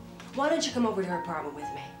 why don't you come over to her apartment with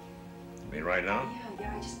me? You mean right now?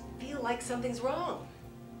 Yeah, I just feel like something's wrong.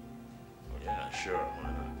 Yeah, sure, why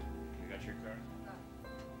not? You got your card?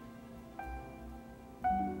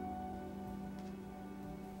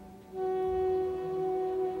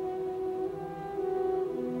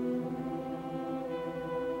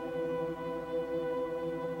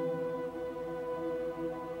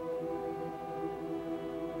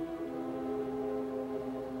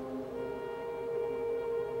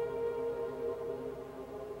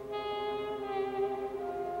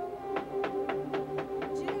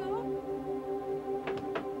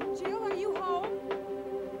 Jill, are you home?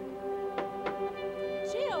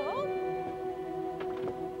 Jill?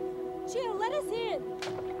 Jill, let us in.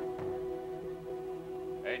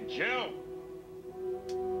 Hey, Jill!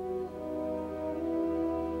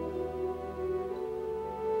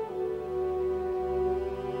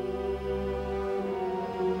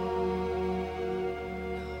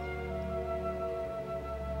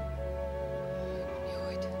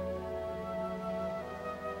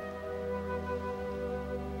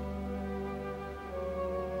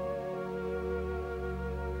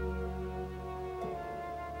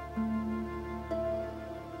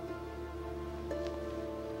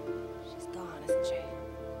 She's gone, isn't she?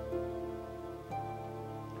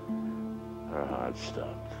 Her heart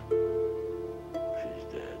stopped. She's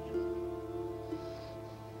dead.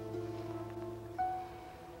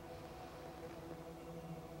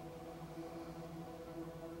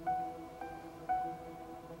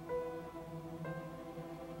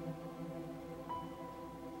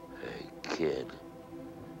 Hey, kid.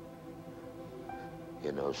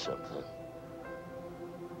 You know something?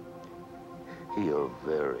 You're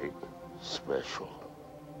very special.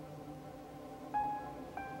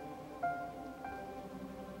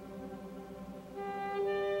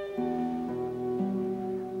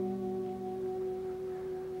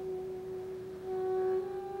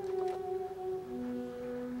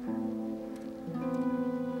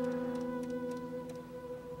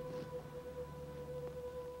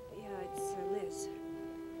 Yeah, it's Liz.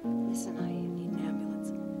 Listen, I need an ambulance.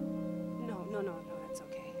 No, that's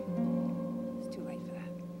okay. It's too late for that.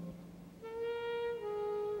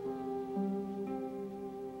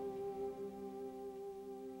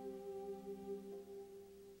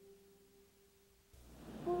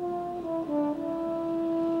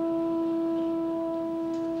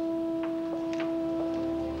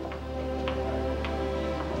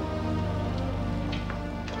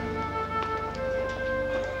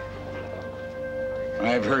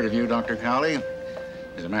 I've heard of you, Dr. Cowley.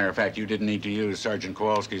 As a matter of fact, you didn't need to use Sergeant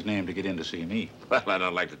Kowalski's name to get in to see me. Well, I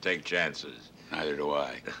don't like to take chances. Neither do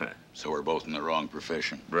I. So we're both in the wrong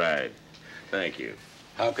profession. Right. Thank you.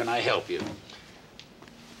 How can I help you?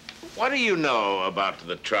 What do you know about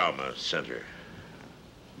the trauma center?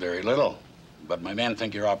 Very little. But my men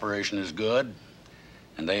think your operation is good,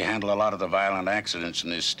 and they handle a lot of the violent accidents in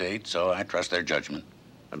this state, so I trust their judgment.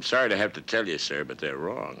 I'm sorry to have to tell you, sir, but they're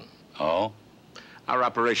wrong. Oh? Our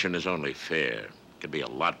operation is only fair. It could be a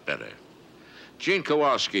lot better. Gene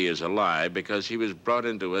Kowalski is alive because he was brought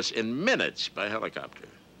into us in minutes by helicopter.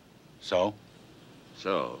 So?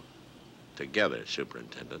 So, together,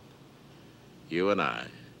 Superintendent, you and I,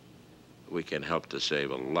 we can help to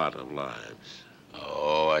save a lot of lives.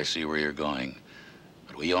 Oh, I see where you're going.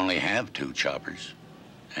 But we only have 2 choppers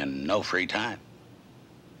and no free time.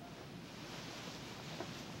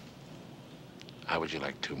 How would you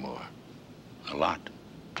like 2 more? A lot.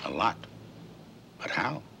 A lot. But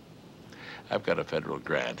how? I've got a federal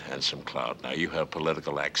grant and some clout. Now, you have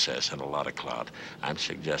political access and a lot of clout. I'm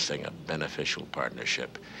suggesting a beneficial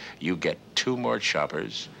partnership. You get 2 more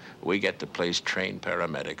choppers. We get to place trained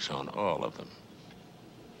paramedics on all of them.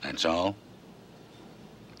 That's all?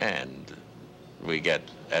 And we get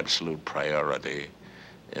absolute priority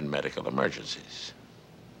in medical emergencies.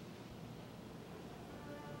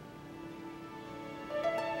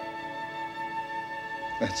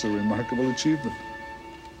 That's a remarkable achievement.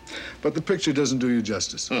 But the picture doesn't do you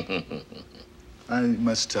justice. I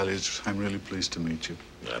must tell you, I'm really pleased to meet you.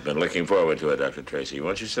 I've been looking forward to it, Dr. Tracy.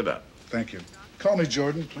 Won't you sit up? Thank you. Call me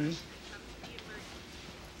Jordan, please.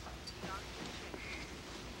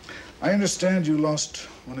 I understand you lost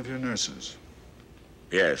one of your nurses.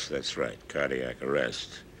 Yes, that's right. Cardiac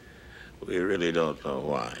arrest. We really don't know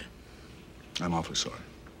why. I'm awfully sorry.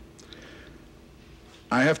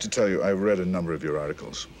 I have to tell you, I've read a number of your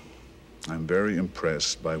articles. I'm very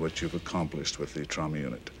impressed by what you've accomplished with the trauma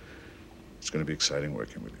unit. It's going to be exciting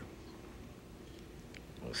working with you.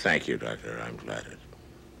 Well, thank you, Doctor. I'm flattered.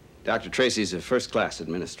 Dr. Tracy's a first-class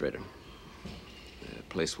administrator. The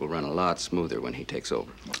place will run a lot smoother when he takes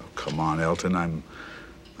over. Oh, come on, Elton.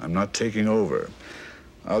 I'm not taking over.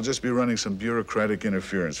 I'll just be running some bureaucratic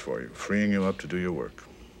interference for you, freeing you up to do your work.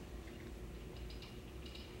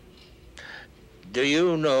 Do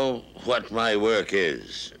you know what my work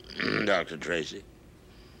is, Dr. Tracy?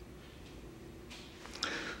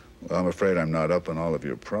 Well, I'm afraid I'm not up on all of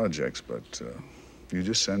your projects, but you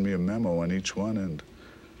just send me a memo on each one and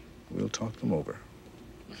we'll talk them over.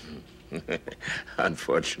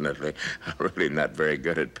 Unfortunately, I'm really not very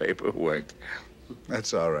good at paperwork.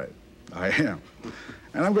 That's all right. I am.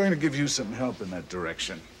 And I'm going to give you some help in that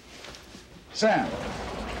direction. Sam.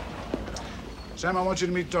 Sam, I want you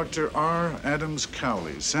to meet Dr. R. Adams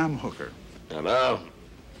Cowley, Sam Hooker. Hello.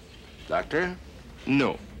 Doctor?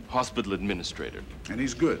 No, hospital administrator. And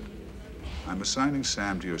he's good. I'm assigning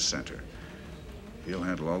Sam to your center. He'll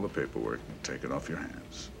handle all the paperwork and take it off your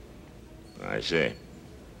hands. I see.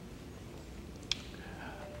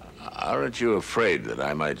 Aren't you afraid that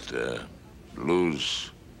I might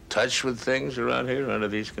lose touch with things around here under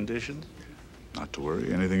these conditions? Not to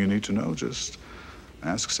worry. Anything you need to know, just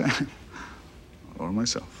ask Sam or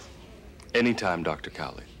myself. Anytime, Dr.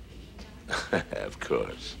 Cowley. Of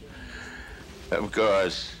course. Of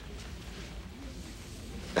course.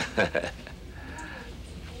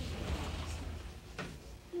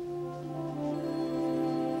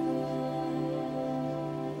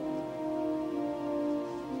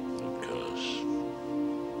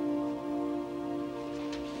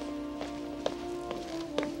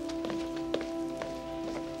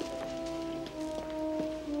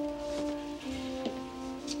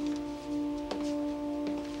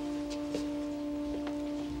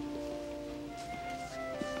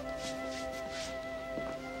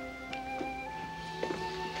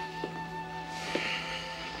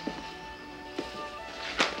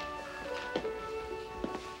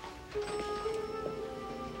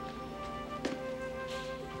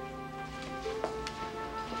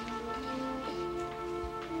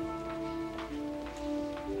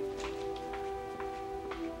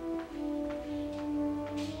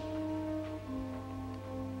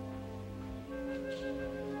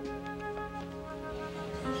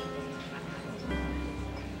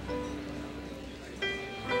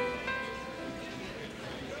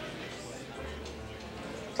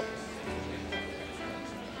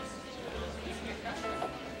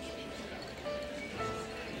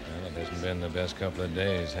 Been the best couple of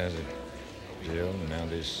days, has it, Jill? Now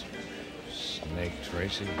this snake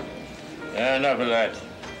Tracy. Enough of that.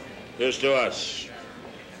 Here's to us.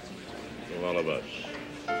 To all of us.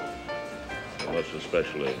 And most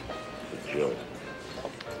especially to Jill.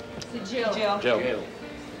 To Jill. Jill.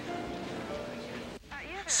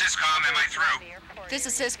 Syscom, am I through? This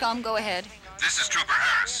is Syscom. Go ahead. This is Trooper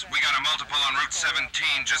Harris. We got a multiple on Route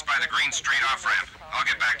 17 just by the Green Street off-ramp. I'll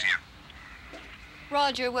get back to you.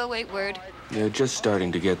 Roger, we'll wait word. They're just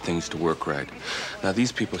starting to get things to work right. Now, these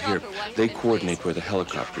people here, they coordinate where the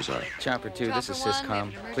helicopters are. Chopper 2, this is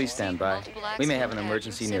Syscom. Please stand by. We may have an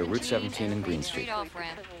emergency near Route 17 and Green Street. Syscom,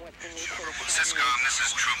 this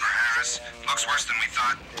is Trooper Harris. Looks worse than we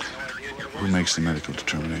thought. Who makes the medical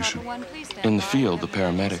determination? In the field, the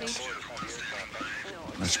paramedics.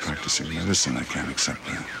 That's practicing medicine. I can't accept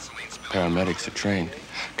that. Paramedics are trained.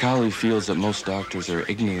 Cowley feels that most doctors are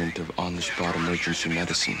ignorant of on-the-spot emergency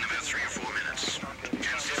medicine.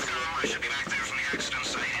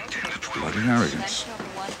 Bloody arrogance.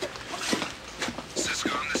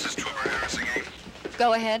 Syscom, this is Trooper Harrison.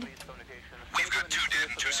 Go ahead. We've got 2 dead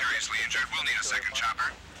and 2 seriously injured. We'll need a second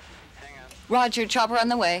chopper. Roger, chopper on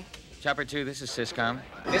the way. Chopper 2, this is Syscom.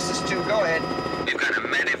 This is 2, go ahead. We've got a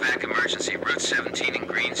medevac emergency, Route 17 in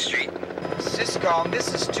Green Street. Syscom,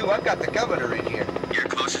 this is 2. I've got the governor in here. You're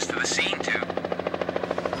closest to the scene, 2.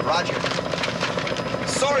 Roger.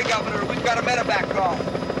 Sorry, Governor, we've got a medevac call.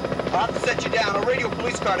 I'll have to set you down. I'll radio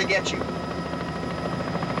police car to get you.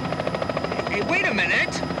 Hey, wait a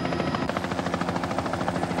minute.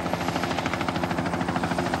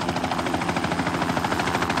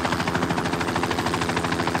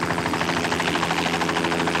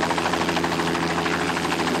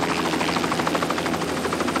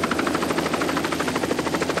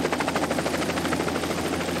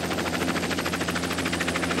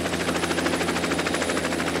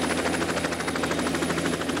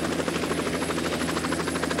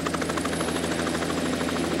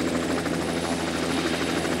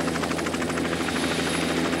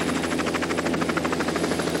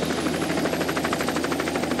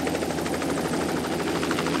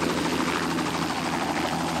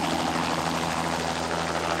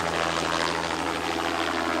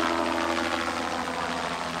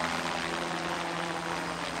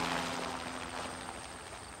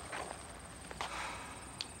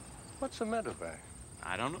 What's a medevac?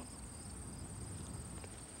 I don't know.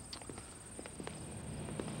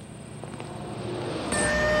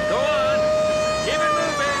 Go on. Keep it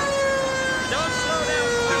moving. Don't slow down.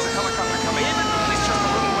 There's a helicopter coming. He's just a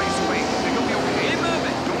little ways away. You'll be okay. Keep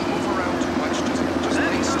moving. Don't move around too much. Just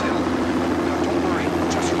lay still. No, don't worry.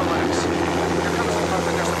 Just relax. Here comes the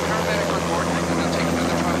pilot. There's a paramedic on board. We'll take him to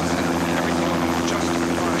the travel center. Everything will be just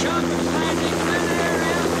fine. Chopper's landing in the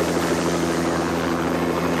area.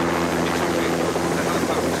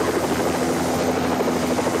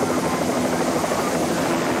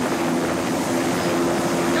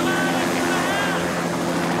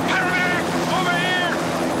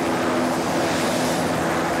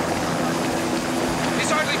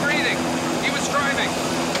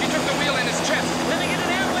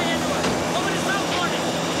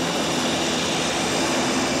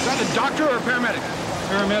 Doctor or paramedic?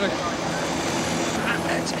 Paramedic.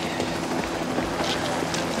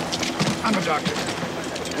 I'm a doctor.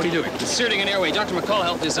 What are you doing? Inserting an airway. Dr. McCall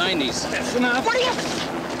helped design these. That's enough. What are you...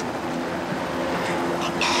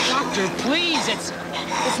 Doctor, please, it's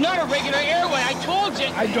not a regular airway. I told you.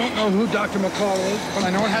 I don't know who Dr. McCall is, but I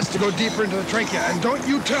know it has to go deeper into the trachea. And don't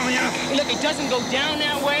you tell me Hey, look, it doesn't go down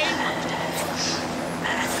that way.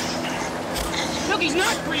 Look, he's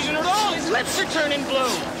not breathing at all. His lips are turning blue.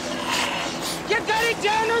 You got it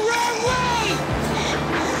down the wrong way!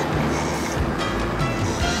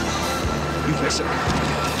 You listen.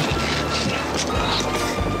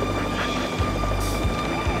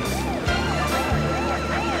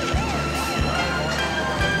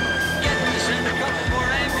 Send a couple more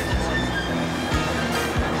ambulances.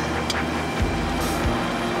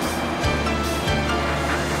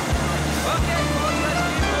 Okay, folks, let's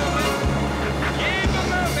keep moving. Keep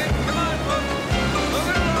moving. Come on, folks.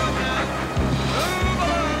 Moving along now. Move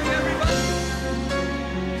along, everybody.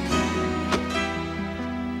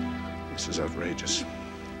 This is outrageous.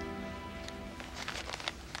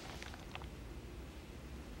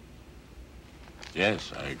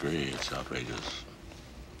 Yes, I agree. It's outrageous.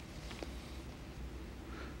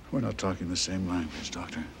 We're not talking the same language,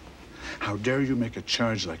 Doctor. How dare you make a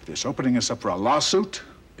charge like this, opening us up for a lawsuit?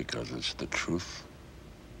 Because it's the truth.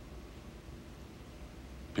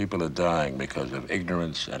 People are dying because of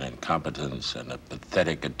ignorance and incompetence and a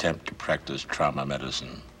pathetic attempt to practice trauma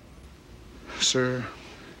medicine. Sir,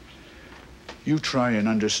 you try and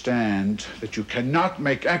understand that you cannot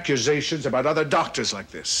make accusations about other doctors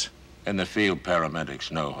like this. In the field,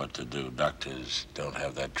 paramedics know what to do. Doctors don't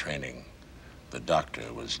have that training. The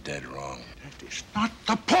doctor was dead wrong. That is not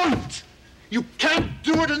the point! You can't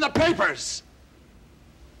do it in the papers!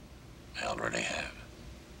 I already have.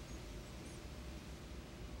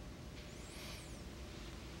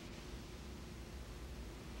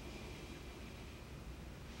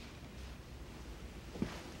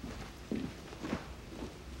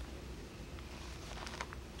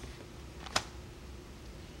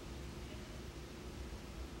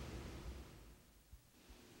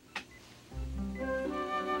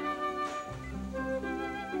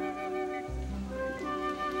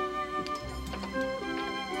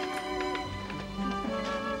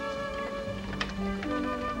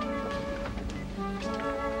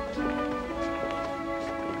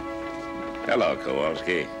 Hello,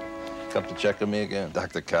 Kowalski. Come to check on me again,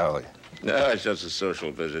 Dr. Cowley. No, it's just a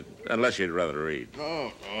social visit, unless you'd rather read.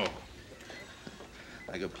 No.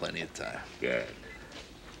 I got plenty of time. Good.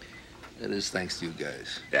 It is thanks to you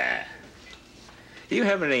guys. Ah. Do you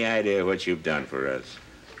have any idea what you've done for us?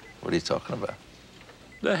 What are you talking about?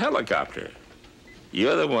 The helicopter.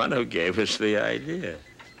 You're the one who gave us the idea.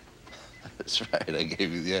 That's right, I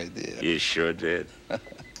gave you the idea. You sure did.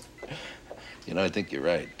 You know, I think you're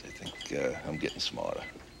right. I think I'm getting smarter.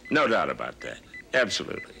 No doubt about that.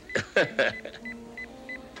 Absolutely.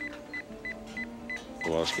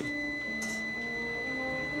 Kowalski.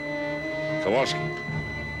 Kowalski.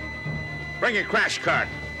 Bring your crash cart.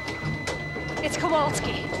 It's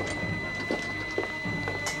Kowalski.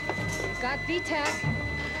 Got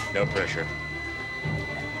VTAC. No pressure.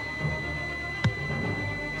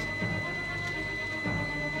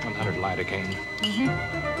 Lidocaine.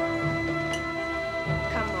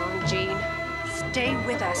 Come on, Gene. Stay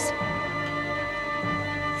with us.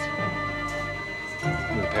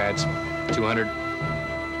 Move pads. 200.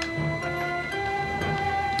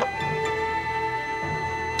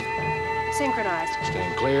 Synchronized.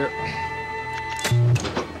 Staying clear.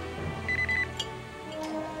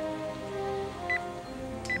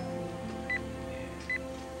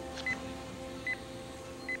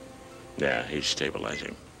 Yeah, he's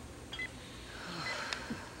stabilizing.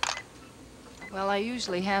 Well, I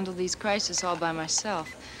usually handle these crises all by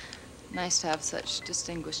myself. Nice to have such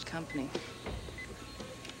distinguished company.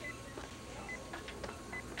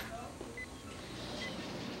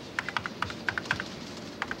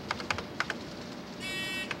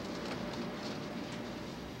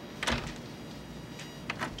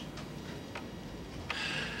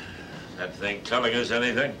 That thing telling us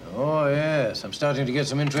anything? Oh, yes. I'm starting to get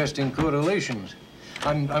some interesting correlations.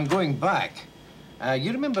 I'm going back.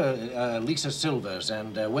 You remember Lisa Silvers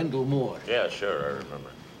and Wendell Moore? Yeah, sure, I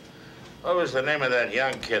remember. What was the name of that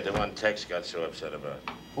young kid the one Tex got so upset about?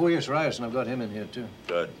 Oh, yes, Ryerson. I've got him in here, too.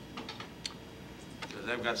 Good. Because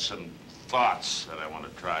I've got some thoughts that I want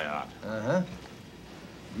to try out. Uh-huh.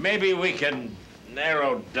 Maybe we can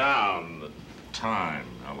narrow down the time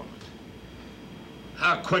element.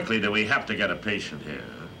 How quickly do we have to get a patient here?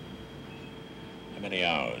 Huh? How many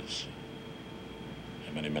hours?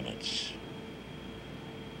 How many minutes?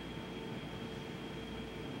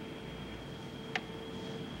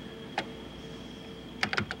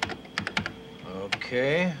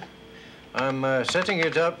 Okay. I'm setting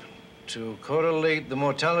it up to correlate the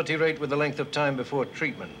mortality rate with the length of time before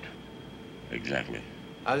treatment. Exactly.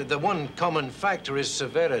 The one common factor is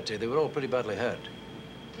severity. They were all pretty badly hurt.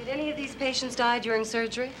 Did any of these patients die during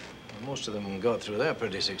surgery? Well, most of them got through that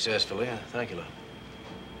pretty successfully. Thank you, love.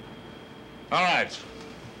 All right.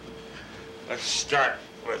 Let's start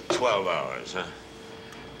with 12 hours, huh?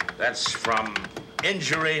 That's from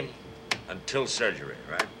injury until surgery,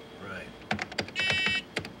 right? Right.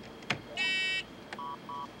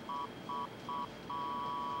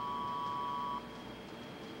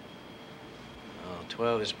 Well,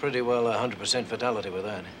 12 is pretty well 100% fatality with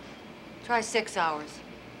that. Try 6 hours.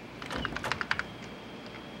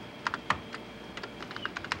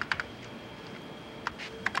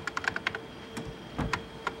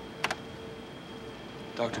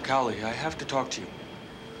 Dr. Cowley, I have to talk to you.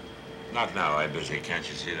 Not now, I'm busy. Can't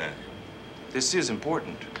you see that? This is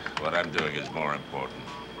important. What I'm doing is more important.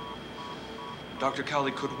 Dr.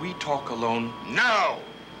 Cowley, could we talk alone? No!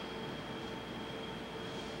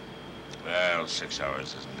 Well, 6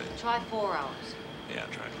 hours isn't it? Try 4 hours. Yeah,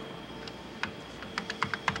 try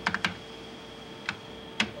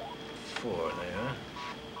 4. 4 there.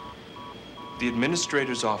 The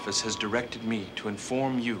administrator's office has directed me to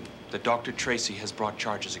inform you that Dr. Tracy has brought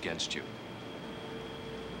charges against you.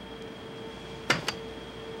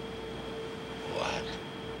 What?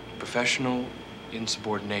 Professional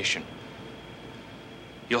insubordination.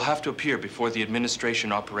 You'll have to appear before the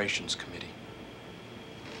Administration Operations Committee.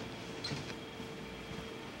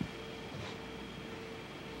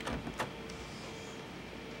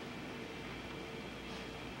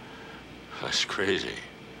 That's crazy.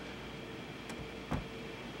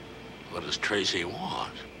 What does Tracy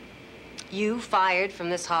want? You fired from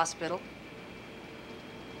this hospital?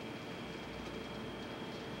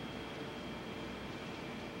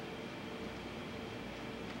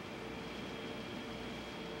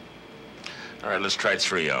 All right, let's try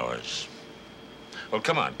 3 hours. Well,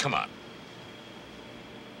 come on, come on.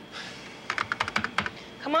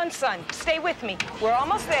 Come on, son. Stay with me. We're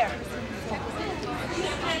almost there.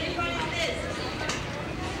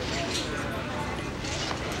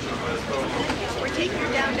 We're taking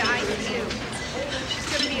her down to ICU. She's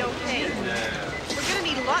going to be okay. We're going to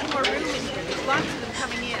need a lot more room in here. There's lots of them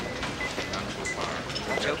coming in.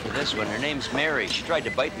 Joe? for this one. Her name's Mary. She tried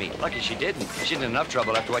to bite me. Lucky she didn't. She's in enough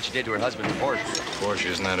trouble after what she did to her husband Porsche. Porsche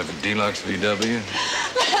isn't out of a deluxe VW.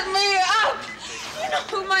 Let me up! You know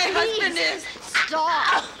who my husband is.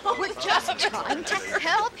 Stop! We're just trying to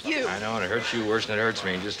help you. I know, and it hurts you worse than it hurts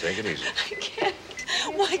me. Just take it easy. I can't.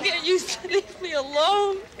 Why can't you leave me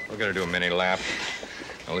alone? We're gonna do a mini lap.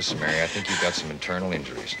 Now listen, Mary, I think you've got some internal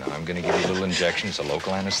injuries. Now I'm gonna give you a little injection. It's a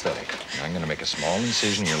local anesthetic. Now, I'm gonna make a small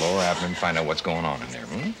incision in your lower abdomen, find out what's going on in there.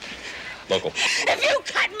 Local. If you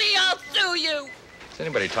cut me, I'll sue you. Does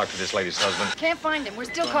anybody talk to this lady's husband? Can't find him. We're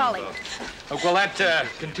still calling. Oh, well, that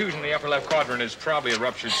contusion in the upper left quadrant is probably a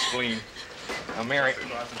ruptured spleen. Now, Mary,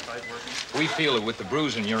 we feel it with the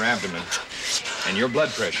bruise in your abdomen and your blood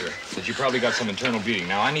pressure that you probably got some internal bleeding.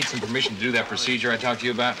 Now, I need some permission to do that procedure I talked to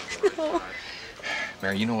you about. No.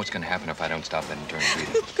 Mary, you know what's going to happen if I don't stop that internal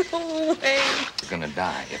bleeding. Go away. You're going to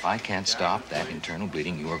die. If I can't stop that internal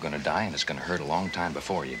bleeding, you are going to die, and it's going to hurt a long time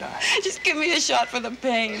before you die. Just give me a shot for the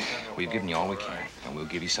pain. We've given you all we can, and we'll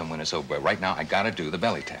give you some when it's over. But right now, I got to do the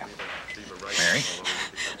belly tap. Mary?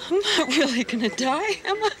 I'm not really gonna die,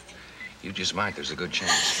 am I? You just might. There's a good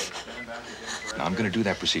chance. Now, I'm going to do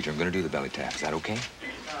that procedure. I'm going to do the belly tap. Is that okay?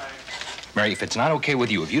 Mary, if it's not okay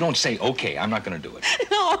with you, if you don't say okay, I'm not going to do it.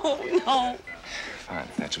 No. Fine,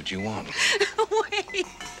 if that's what you want. Wait.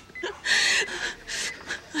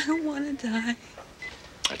 I don't want to die.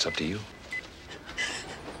 That's up to you.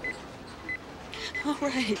 All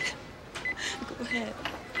right. Go ahead.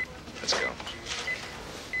 Let's go.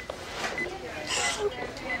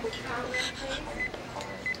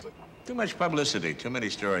 Too much publicity, too many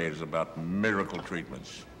stories about miracle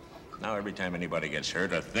treatments. Now every time anybody gets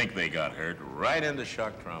hurt or think they got hurt, right into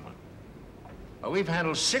shock trauma. Well, we've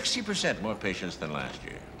handled 60% more patients than last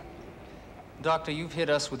year. Doctor, you've hit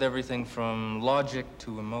us with everything from logic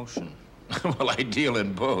to emotion. Well, I deal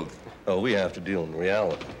in both. Oh, we have to deal in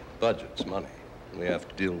reality. Budgets, money. We have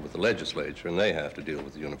to deal with the legislature, and they have to deal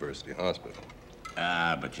with the university hospital.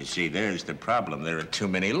 Ah, but you see, there's the problem. There are too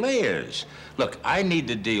many layers. Look, I need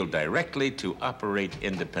to deal directly to operate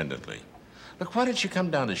independently. Look, why don't you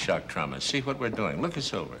come down to shock trauma, see what we're doing? Look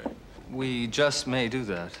us over. We just may do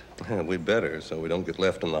that. We better, so we don't get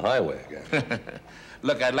left on the highway again.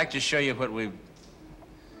 Look, I'd like to show you what we've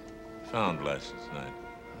found last night.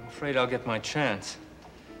 I'm afraid I'll get my chance.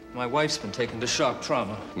 My wife's been taken to shock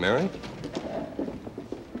trauma. Mary?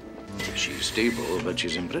 She's stable, but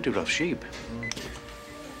she's in pretty rough shape.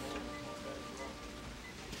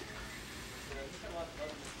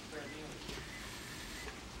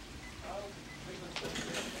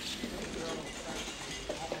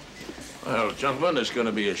 Well, gentlemen, it's going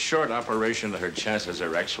to be a short operation. Her chances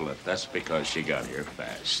are excellent. That's because she got here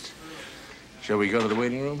fast. Shall we go to the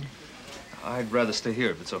waiting room? I'd rather stay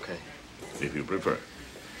here if it's okay. If you prefer.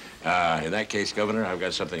 In that case, Governor, I've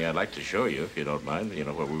got something I'd like to show you, if you don't mind. You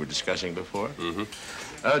know what we were discussing before?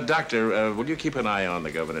 Mm-hmm. Doctor, will you keep an eye on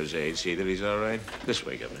the governor's aide, see that he's all right? This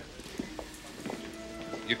way, Governor.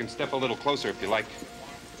 You can step a little closer if you like.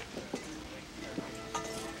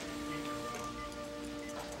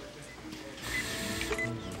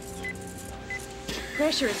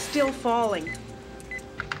 Pressure is still falling.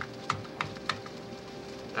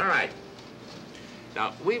 All right.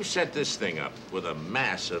 Now, we've set this thing up with a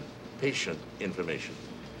mass of patient information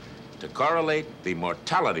to correlate the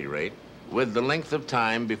mortality rate with the length of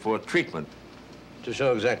time before treatment. To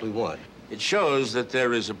show exactly what? It shows that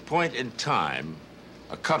there is a point in time,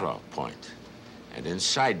 a cutoff point, and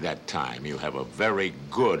inside that time, you have a very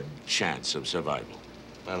good chance of survival.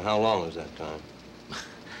 And how long is that time?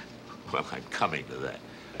 Well, I'm coming to that.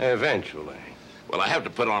 Eventually. Well, I have to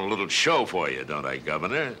put on a little show for you, don't I,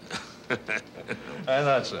 Governor? I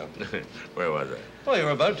thought so. Where was I? Well, you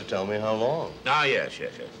were about to tell me how long. Ah, yes.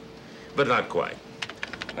 But not quite.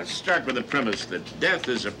 Let's start with the premise that death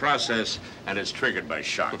is a process and it's triggered by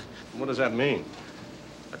shock. What does that mean?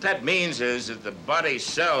 What that means is that the body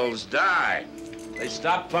cells die. They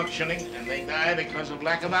stop functioning and they die because of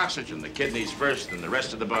lack of oxygen. The kidneys first, and the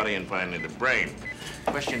rest of the body, and finally the brain.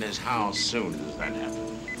 The question is, how soon does that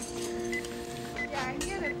happen? Yeah, I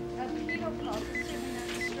get a fetal pulse, assuming that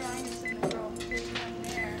the strongest in the world is from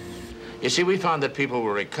there. You see, we found that people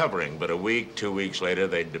were recovering, but a week, 2 weeks later,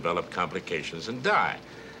 they'd develop complications and die.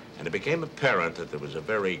 And it became apparent that there was a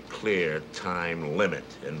very clear time limit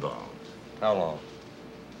involved. How long?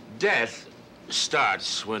 Death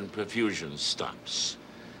starts when perfusion stops,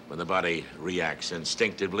 when the body reacts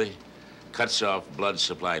instinctively, cuts off blood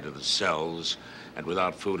supply to the cells, and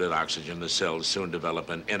without food and oxygen, the cells soon develop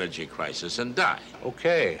an energy crisis and die.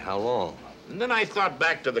 Okay, how long? And then I thought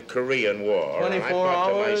back to the Korean War. 24 and I thought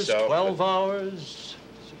hours, to myself, 12 hours?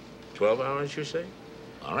 12 hours, you say?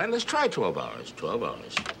 All right, let's try 12 hours. 12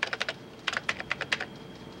 hours. I'm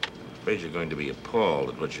afraid you're going to be appalled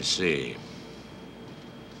at what you see.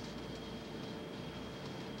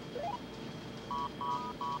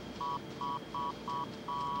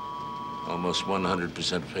 Almost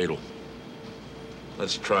 100% fatal.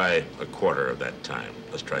 Let's try a quarter of that time.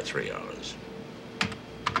 Let's try 3 hours.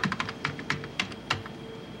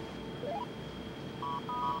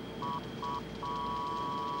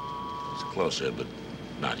 It's closer, but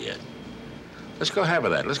not yet. Let's go half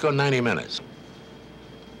of that. Let's go 90 minutes.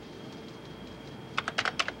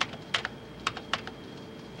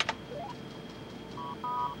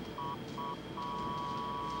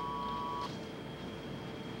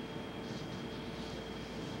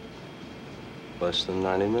 Less than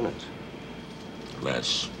 90 minutes.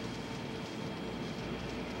 Less.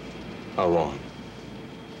 How long?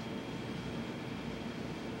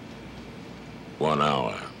 1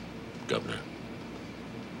 hour, Governor.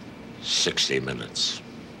 60 minutes.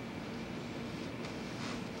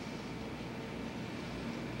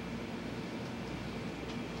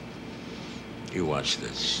 You watch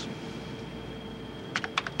this.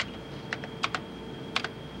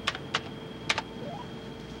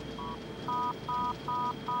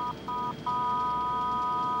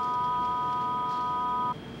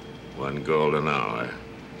 One golden hour,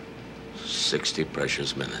 60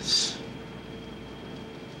 precious minutes.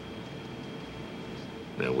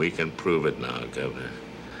 Now, we can prove it now, Governor.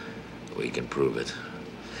 We can prove it.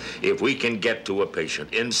 If we can get to a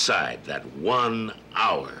patient inside that 1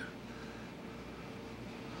 hour,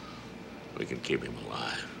 we can keep him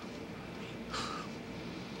alive.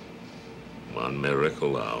 One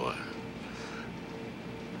miracle hour.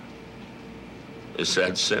 It's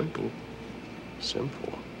that simple.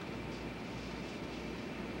 Simple?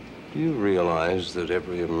 Do you realize that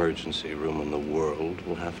every emergency room in the world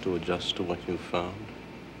will have to adjust to what you found?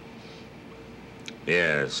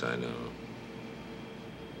 Yes, I know.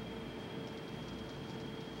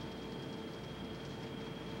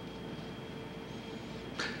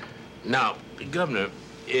 Now, Governor,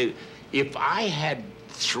 if I had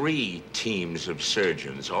 3 teams of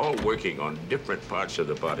surgeons all working on different parts of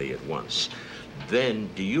the body at once, then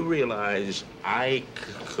do you realize I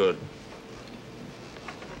could...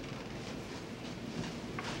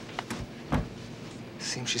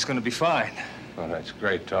 Seems she's gonna be fine. Oh, that's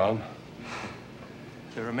great, Tom.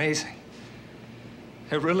 They're amazing.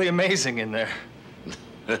 They're really amazing in there.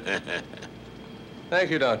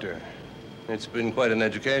 Thank you, Doctor. It's been quite an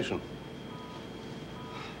education.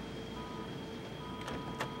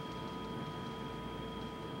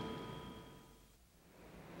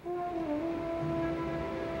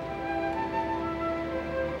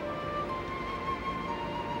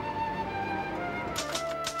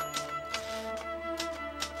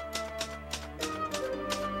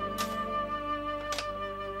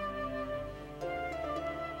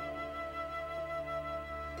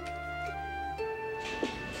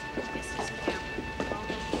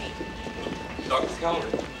 Dr. Cowley.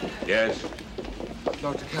 Yes?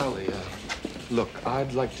 Dr. Cowley, look,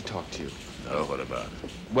 I'd like to talk to you. Oh, what about it?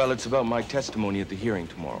 Well, it's about my testimony at the hearing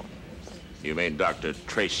tomorrow. You mean Dr.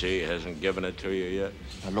 Tracy hasn't given it to you yet?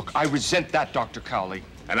 Now, look, I resent that, Dr. Cowley.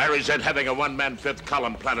 And I resent having a one-man fifth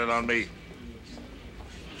column planted on me.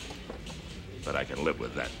 But I can live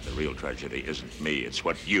with that. The real tragedy isn't me. It's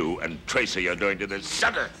what you and Tracy are doing to this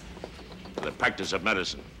sucker. To the practice of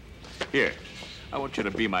medicine. Here, I want you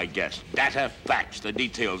to be my guest. Data, facts, the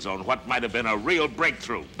details on what might have been a real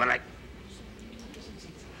breakthrough. But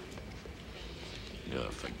oh,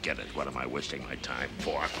 forget it. What am I wasting my time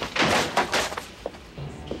for?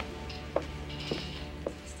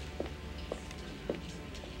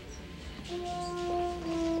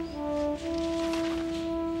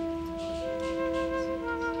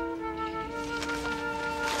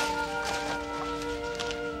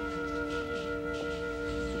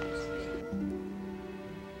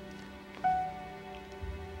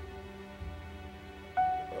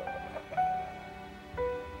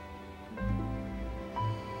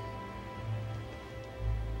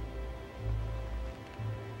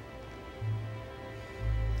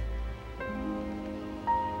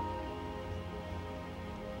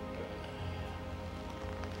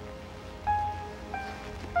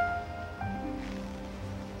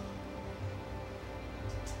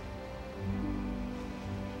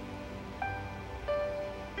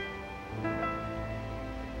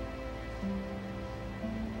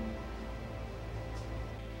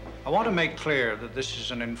 I want to make clear that this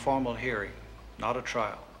is an informal hearing, not a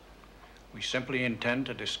trial. We simply intend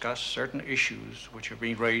to discuss certain issues which are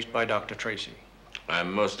being raised by Dr. Tracy.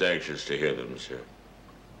 I'm most anxious to hear them, sir.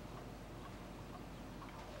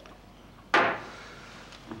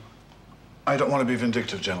 I don't want to be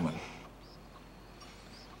vindictive, gentlemen.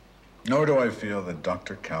 Nor do I feel that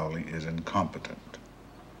Dr. Cowley is incompetent.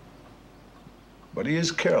 But he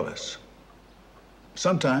is careless.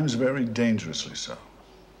 Sometimes very dangerously so.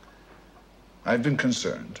 I've been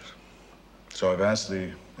concerned, so I've asked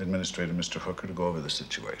the administrator, Mr. Hooker, to go over the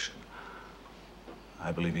situation.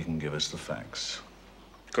 I believe he can give us the facts.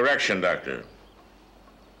 Correction, Doctor.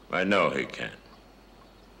 I know he can.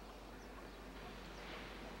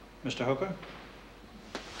 Mr. Hooker?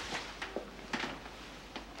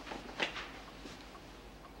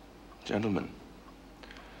 Gentlemen,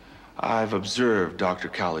 I've observed Dr.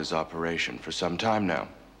 Cowley's operation for some time now,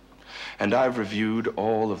 and I've reviewed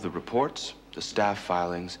all of the reports, the staff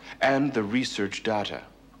filings, and the research data.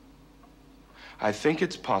 I think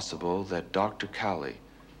it's possible that Dr. Cowley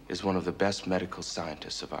is one of the best medical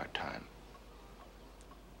scientists of our time.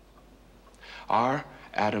 R.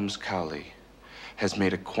 Adams Cowley has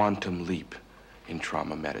made a quantum leap in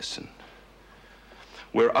trauma medicine.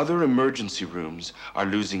 Where other emergency rooms are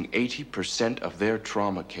losing 80% of their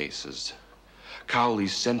trauma cases,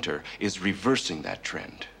 Cowley's center is reversing that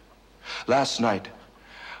trend. Last night,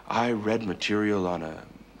 I read material on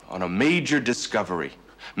a major discovery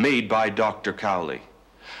made by Dr. Cowley.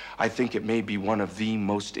 I think it may be one of the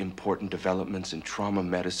most important developments in trauma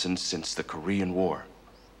medicine since the Korean War.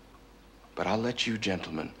 But I'll let you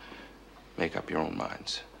gentlemen make up your own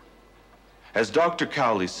minds. As Dr.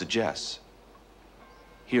 Cowley suggests,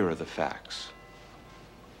 here are the facts.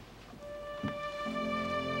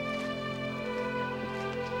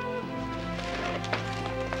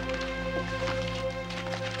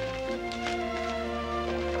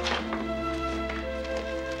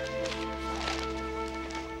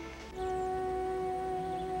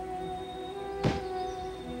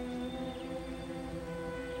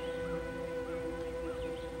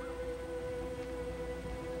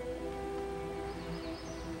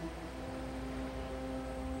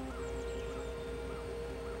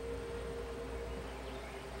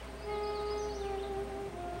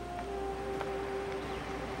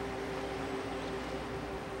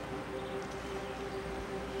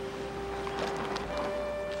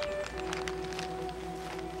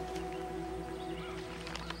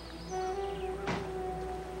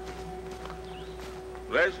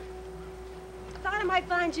 Liz? Thought I might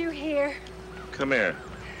find you here. Come here.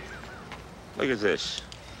 Look at this.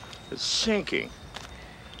 It's sinking.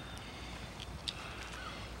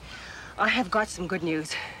 I have got some good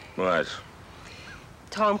news. What?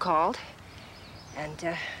 Tom called,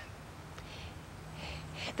 and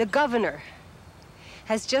the governor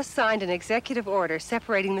has just signed an executive order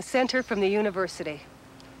separating the center from the university.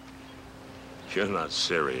 You're not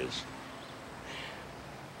serious.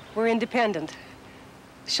 We're independent.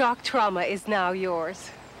 Shocktrauma is now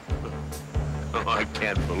yours. Oh, I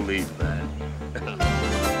can't believe that.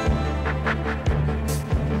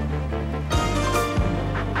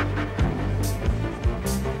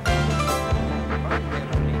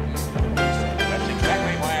 That's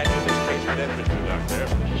exactly why I do this case with Edmonton, Doctor.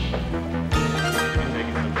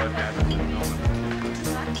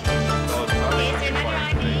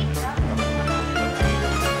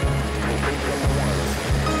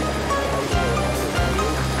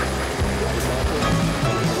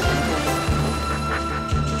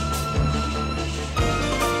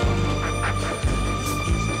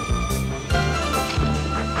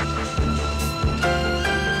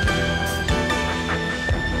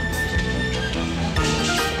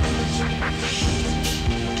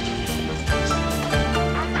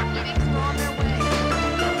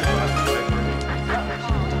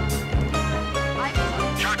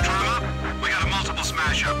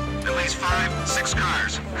 At least 5, 6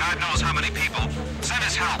 cars. God knows how many people. Send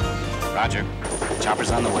us help. Roger.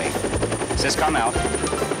 Chopper's on the way. Syscom out.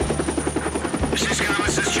 Syscom,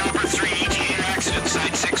 this is Chopper 3, ETA accident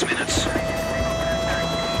site, 6 minutes. Okay,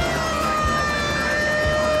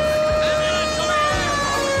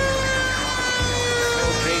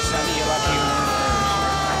 Sonny, you're lucky.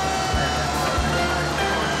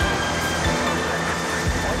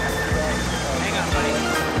 Hang on, buddy.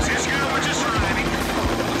 Syscom, we're just arriving.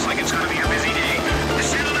 Looks like it's going to be a busy day.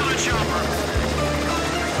 Send another chopper.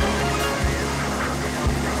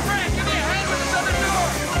 Frank, give me a hand with this other door.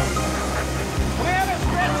 We have a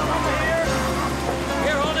stretcher over here.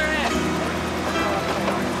 Here, hold her head.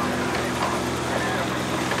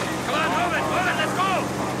 Come on, move it, let's go.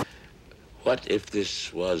 What if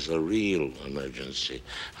this was a real emergency?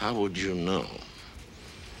 How would you know?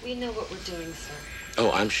 We know what we're doing, sir. Oh,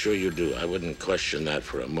 I'm sure you do. I wouldn't question that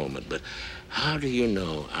for a moment. But how do you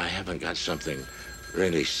know I haven't got something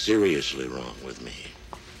really seriously wrong with me?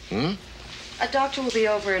 A doctor will be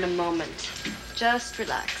over in a moment. just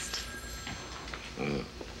relaxed.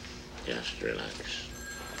 Just relax.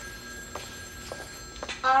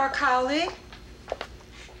 Our Cowley?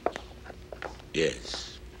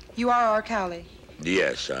 Yes. You are our Cowley.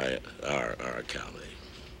 Yes, I are Cowley.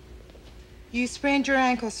 You sprained your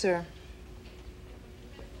ankle, sir.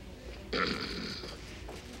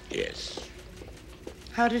 Yes.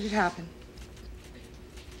 How did it happen?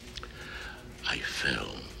 I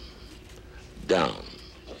fell down.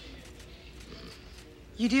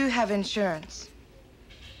 You do have insurance.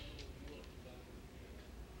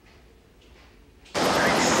 This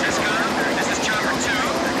is Chopper 2.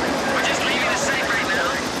 We're just leaving the site right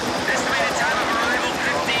now. Estimated time of arrival,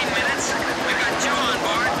 15 minutes. We've got 2 on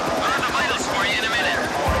board. We'll have the vitals for you in a minute.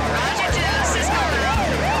 Roger, 2. Cisco.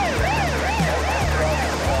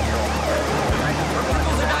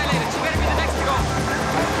 Pupils are dilated. She better be the next to go.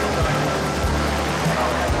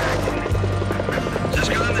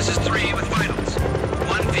 Cisco, this is 3 with vitals.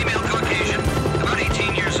 1 female Caucasian, about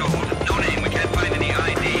 18 years old. No name. We can't find any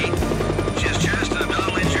ID. She has chest and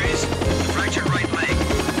abdominal injuries, fractured right leg.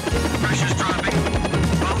 Pressure's dropping.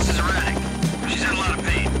 Pulse is erratic. She's in a lot of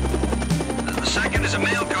pain. The second is a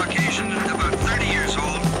male Caucasian, about 30 years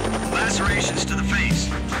old. Lacerations to the face.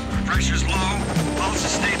 Pressure's low. Pulse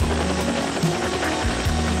is stable.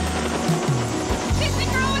 Is the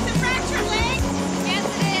girl with the fractured leg? Yes,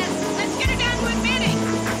 it is. Let's get her down to admitting.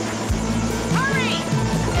 Hurry!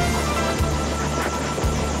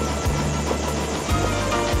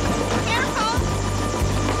 Careful!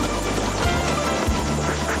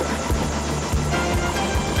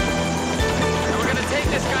 And we're gonna take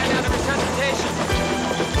this guy down to resuscitation.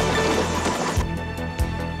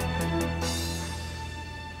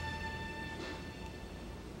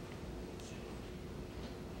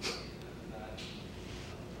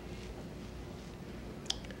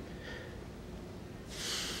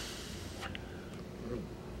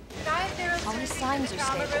 All his signs are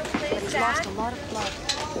stable, but he's lost a lot of blood.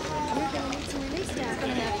 We're gonna need some release now. He's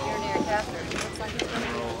gonna have a urinary catheter. It looks like it's gonna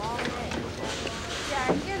be a long day. Yeah,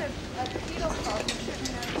 I get a fetal pulse.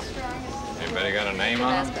 Anybody got a name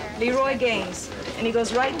on him? Leroy Gaines. And he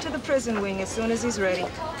goes right into the prison wing as soon as he's ready.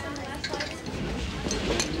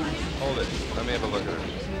 Hold it. Let me have a look at her.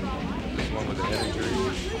 This one with the head injury.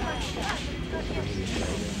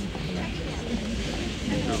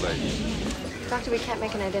 2 legs. Doctor, we can't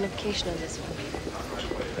make an identification on this one.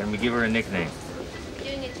 Then we give her a nickname.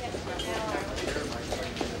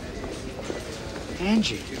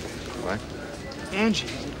 Angie. What? Angie.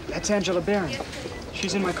 That's Angela Barron.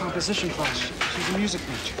 She's in my composition class. She's a music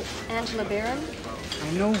major. Angela Barron?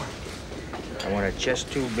 I know her. I want a chest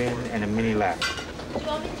tube in and a mini lap.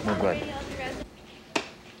 No blood.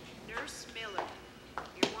 Nurse Miller.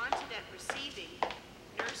 You're wanted at receiving.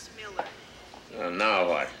 Nurse Miller. Now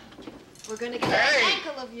what? We're gonna get that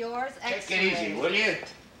ankle of yours Take it easy, will you?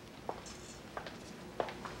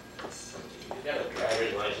 You got a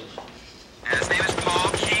driver's license? His name is Paul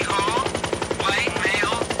Keyhall. White,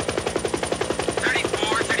 male.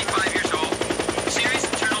 34, 35 years old. Serious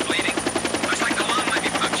internal bleeding. Looks like the lung might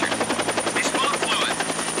be punctured. He's full of fluid.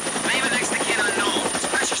 Name of next to kin unknown. His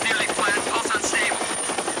pressure's nearly flat, pulse unstable.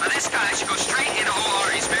 Now this guy should go straight into OR.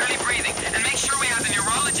 He's barely breathing. And make sure we have the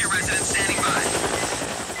neurology resident standing by.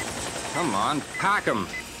 Come on, pack him.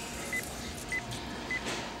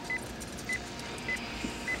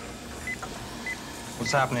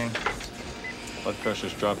 What's happening? Blood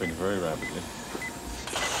pressure's dropping very rapidly.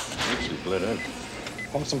 Looks like bled out.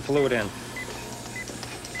 Pump some fluid in.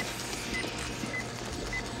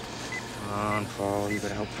 Come on, Paul. You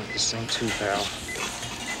gotta help pump this thing too, pal.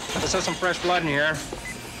 Let's have some fresh blood in here.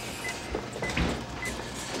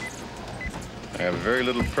 I have very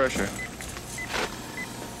little pressure.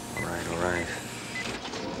 All right, all right.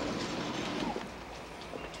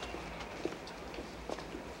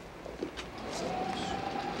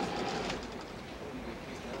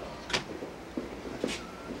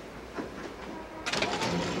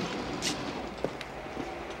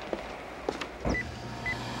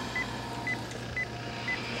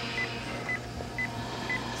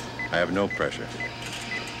 I have no pressure.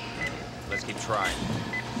 Let's keep trying.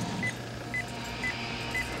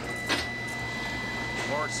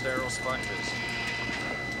 More sterile sponges.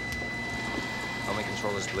 Help me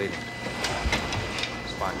control his bleeding.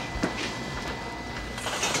 Sponge.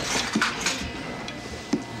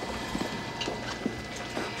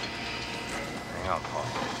 Hang on, Paul.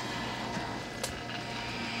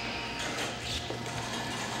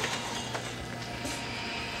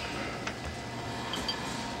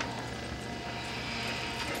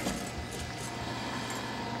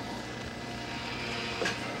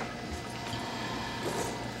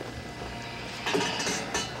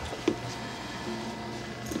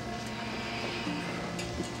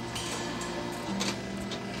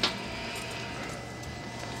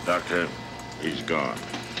 Doctor, he's gone.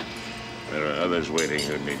 There are others waiting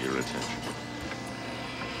who need your attention.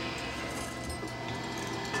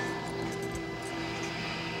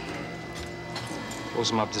 Pulls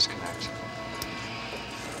him up, disconnect.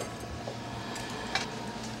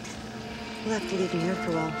 We'll have to leave him here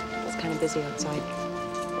for a while. It's kind of busy outside.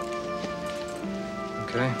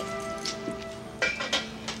 Okay.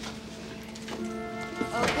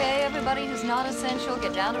 Okay, everybody who's not essential,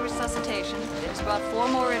 get down to resuscitation. They just brought 4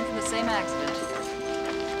 more in from the same accident.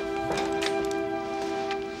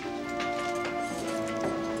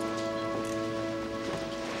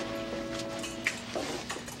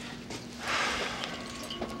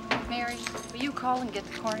 Mary, will you call and get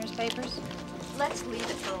the coroner's papers? Let's leave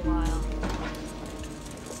it for a while.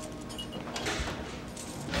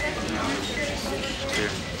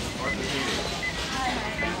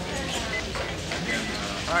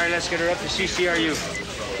 All right, let's get her up to CCRU.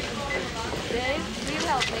 Dave, will you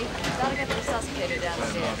help me? Gotta get the resuscitator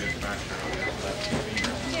downstairs.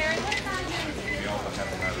 Jerry, what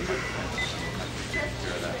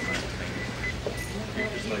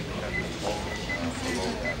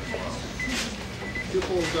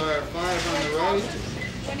Pupils are 5 on the right,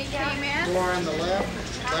 20 came in. 4 on the left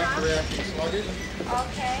reacting sluggish.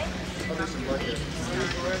 Okay. I'll do some blood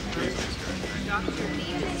tests.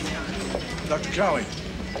 Dr. Cowley.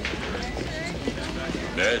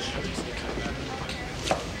 Yes?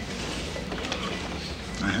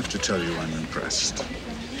 I have to tell you I'm impressed.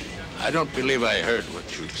 I don't believe I heard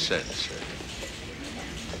what you said, sir.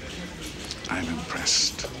 I'm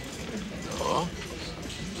impressed. Oh?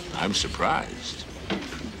 I'm surprised.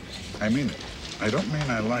 I mean it. I don't mean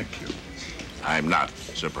I like you. I'm not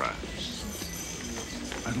surprised.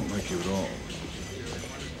 I don't like you at all.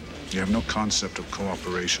 You have no concept of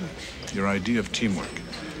cooperation. Your idea of teamwork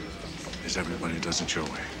is everybody does it your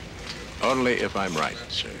way. Only if I'm right,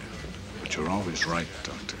 sir. But you're always right,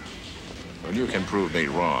 Doctor. Well, you can prove me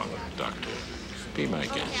wrong, Doctor. Be my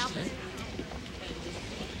guest.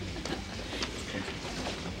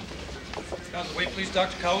 Out of the way, please,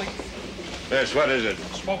 Dr. Cowley. Yes, what is it?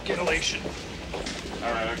 Smoke inhalation.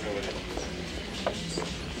 All right, I'll go with it.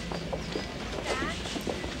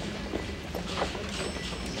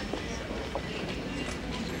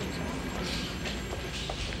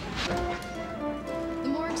 The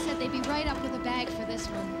morgue said they'd be right up with a bag for this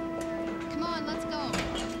one. Come on, let's go.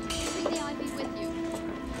 Bring the IV with you.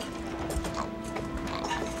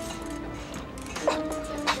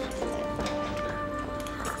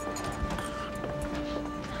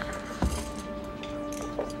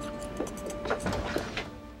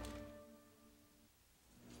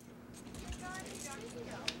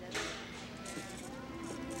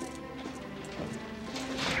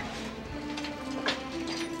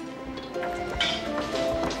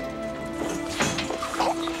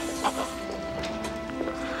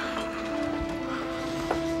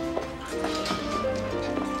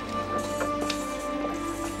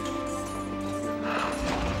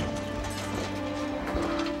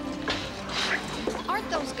 Aren't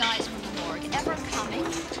those guys from the morgue ever coming?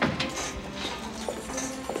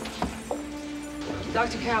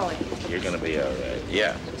 Dr. Cowley, You're gonna be all right.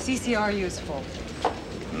 Yeah. CCRU is full.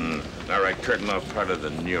 All right, curtain off part of the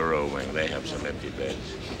neuro wing. They have some empty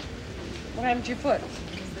beds. What happened to your foot?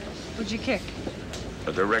 Who'd you kick?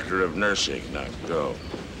 The director of nursing. Now go.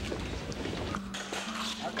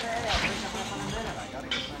 Okay, I'll pick him up in a minute. I gotta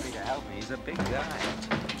get somebody to help me. He's a big guy.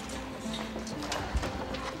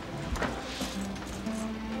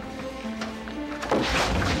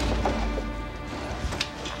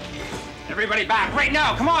 Everybody back right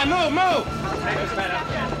now. Come on, move, move.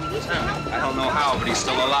 I don't know how, but he's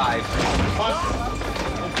still alive.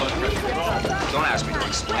 Don't ask me to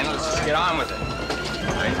explain. Let's just get on with it.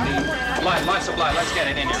 Blood, lots of blood. Let's get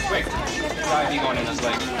it in here, quick. IV going in his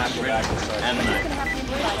leg. And the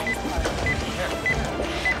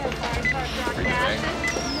knife.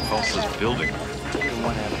 Pulse is building.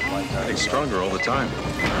 Getting stronger all the time.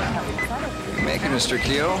 Make it, Mr.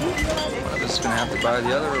 Keogh. One of us is gonna have to buy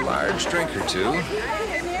the other a large drink or 2.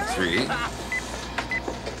 3.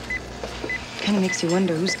 Kind of makes you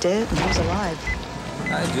wonder who's dead and who's alive.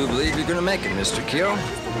 I do believe you're gonna make it, Mr. Keogh.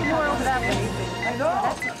 More over that way. I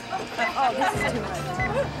know. Oh, this is too much.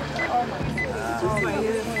 Oh, my God. Oh, my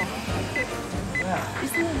God.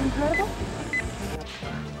 Isn't it incredible?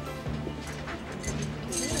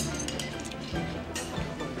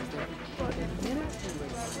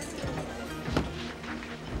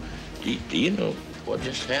 Do you know what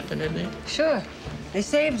just happened in there? Sure. They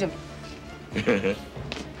saved him.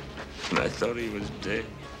 I thought he was dead.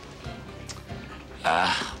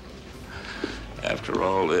 After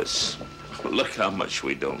all this, Look how much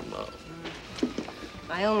we don't know.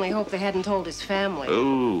 I only hope they hadn't told his family.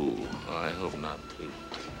 Oh, I hope not, too.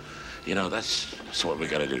 You know, that's what we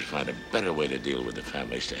gotta do, to find a better way to deal with the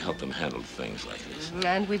families, to help them handle things like this.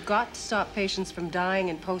 And we've got to stop patients from dying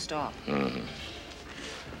in post-op.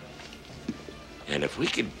 And if we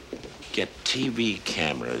could get TV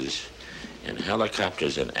cameras and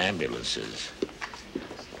helicopters and ambulances,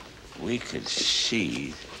 we could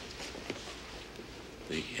see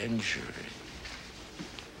the injury.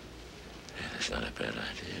 Yeah, that's not a bad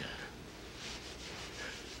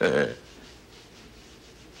idea.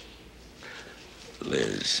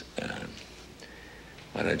 Liz,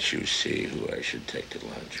 why don't you see who I should take to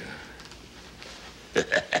lunch, huh?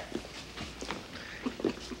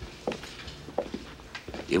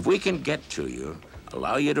 If we can get to you,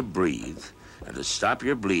 allow you to breathe, and to stop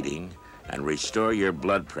your bleeding, and restore your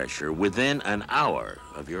blood pressure within an hour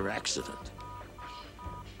of your accident,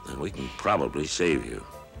 then we can probably save you.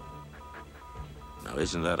 Now,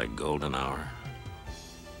 isn't that a golden hour?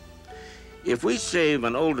 If we save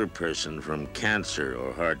an older person from cancer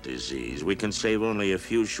or heart disease, we can save only a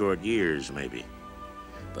few short years, maybe.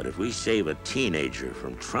 But if we save a teenager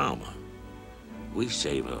from trauma, we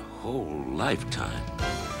save a whole lifetime.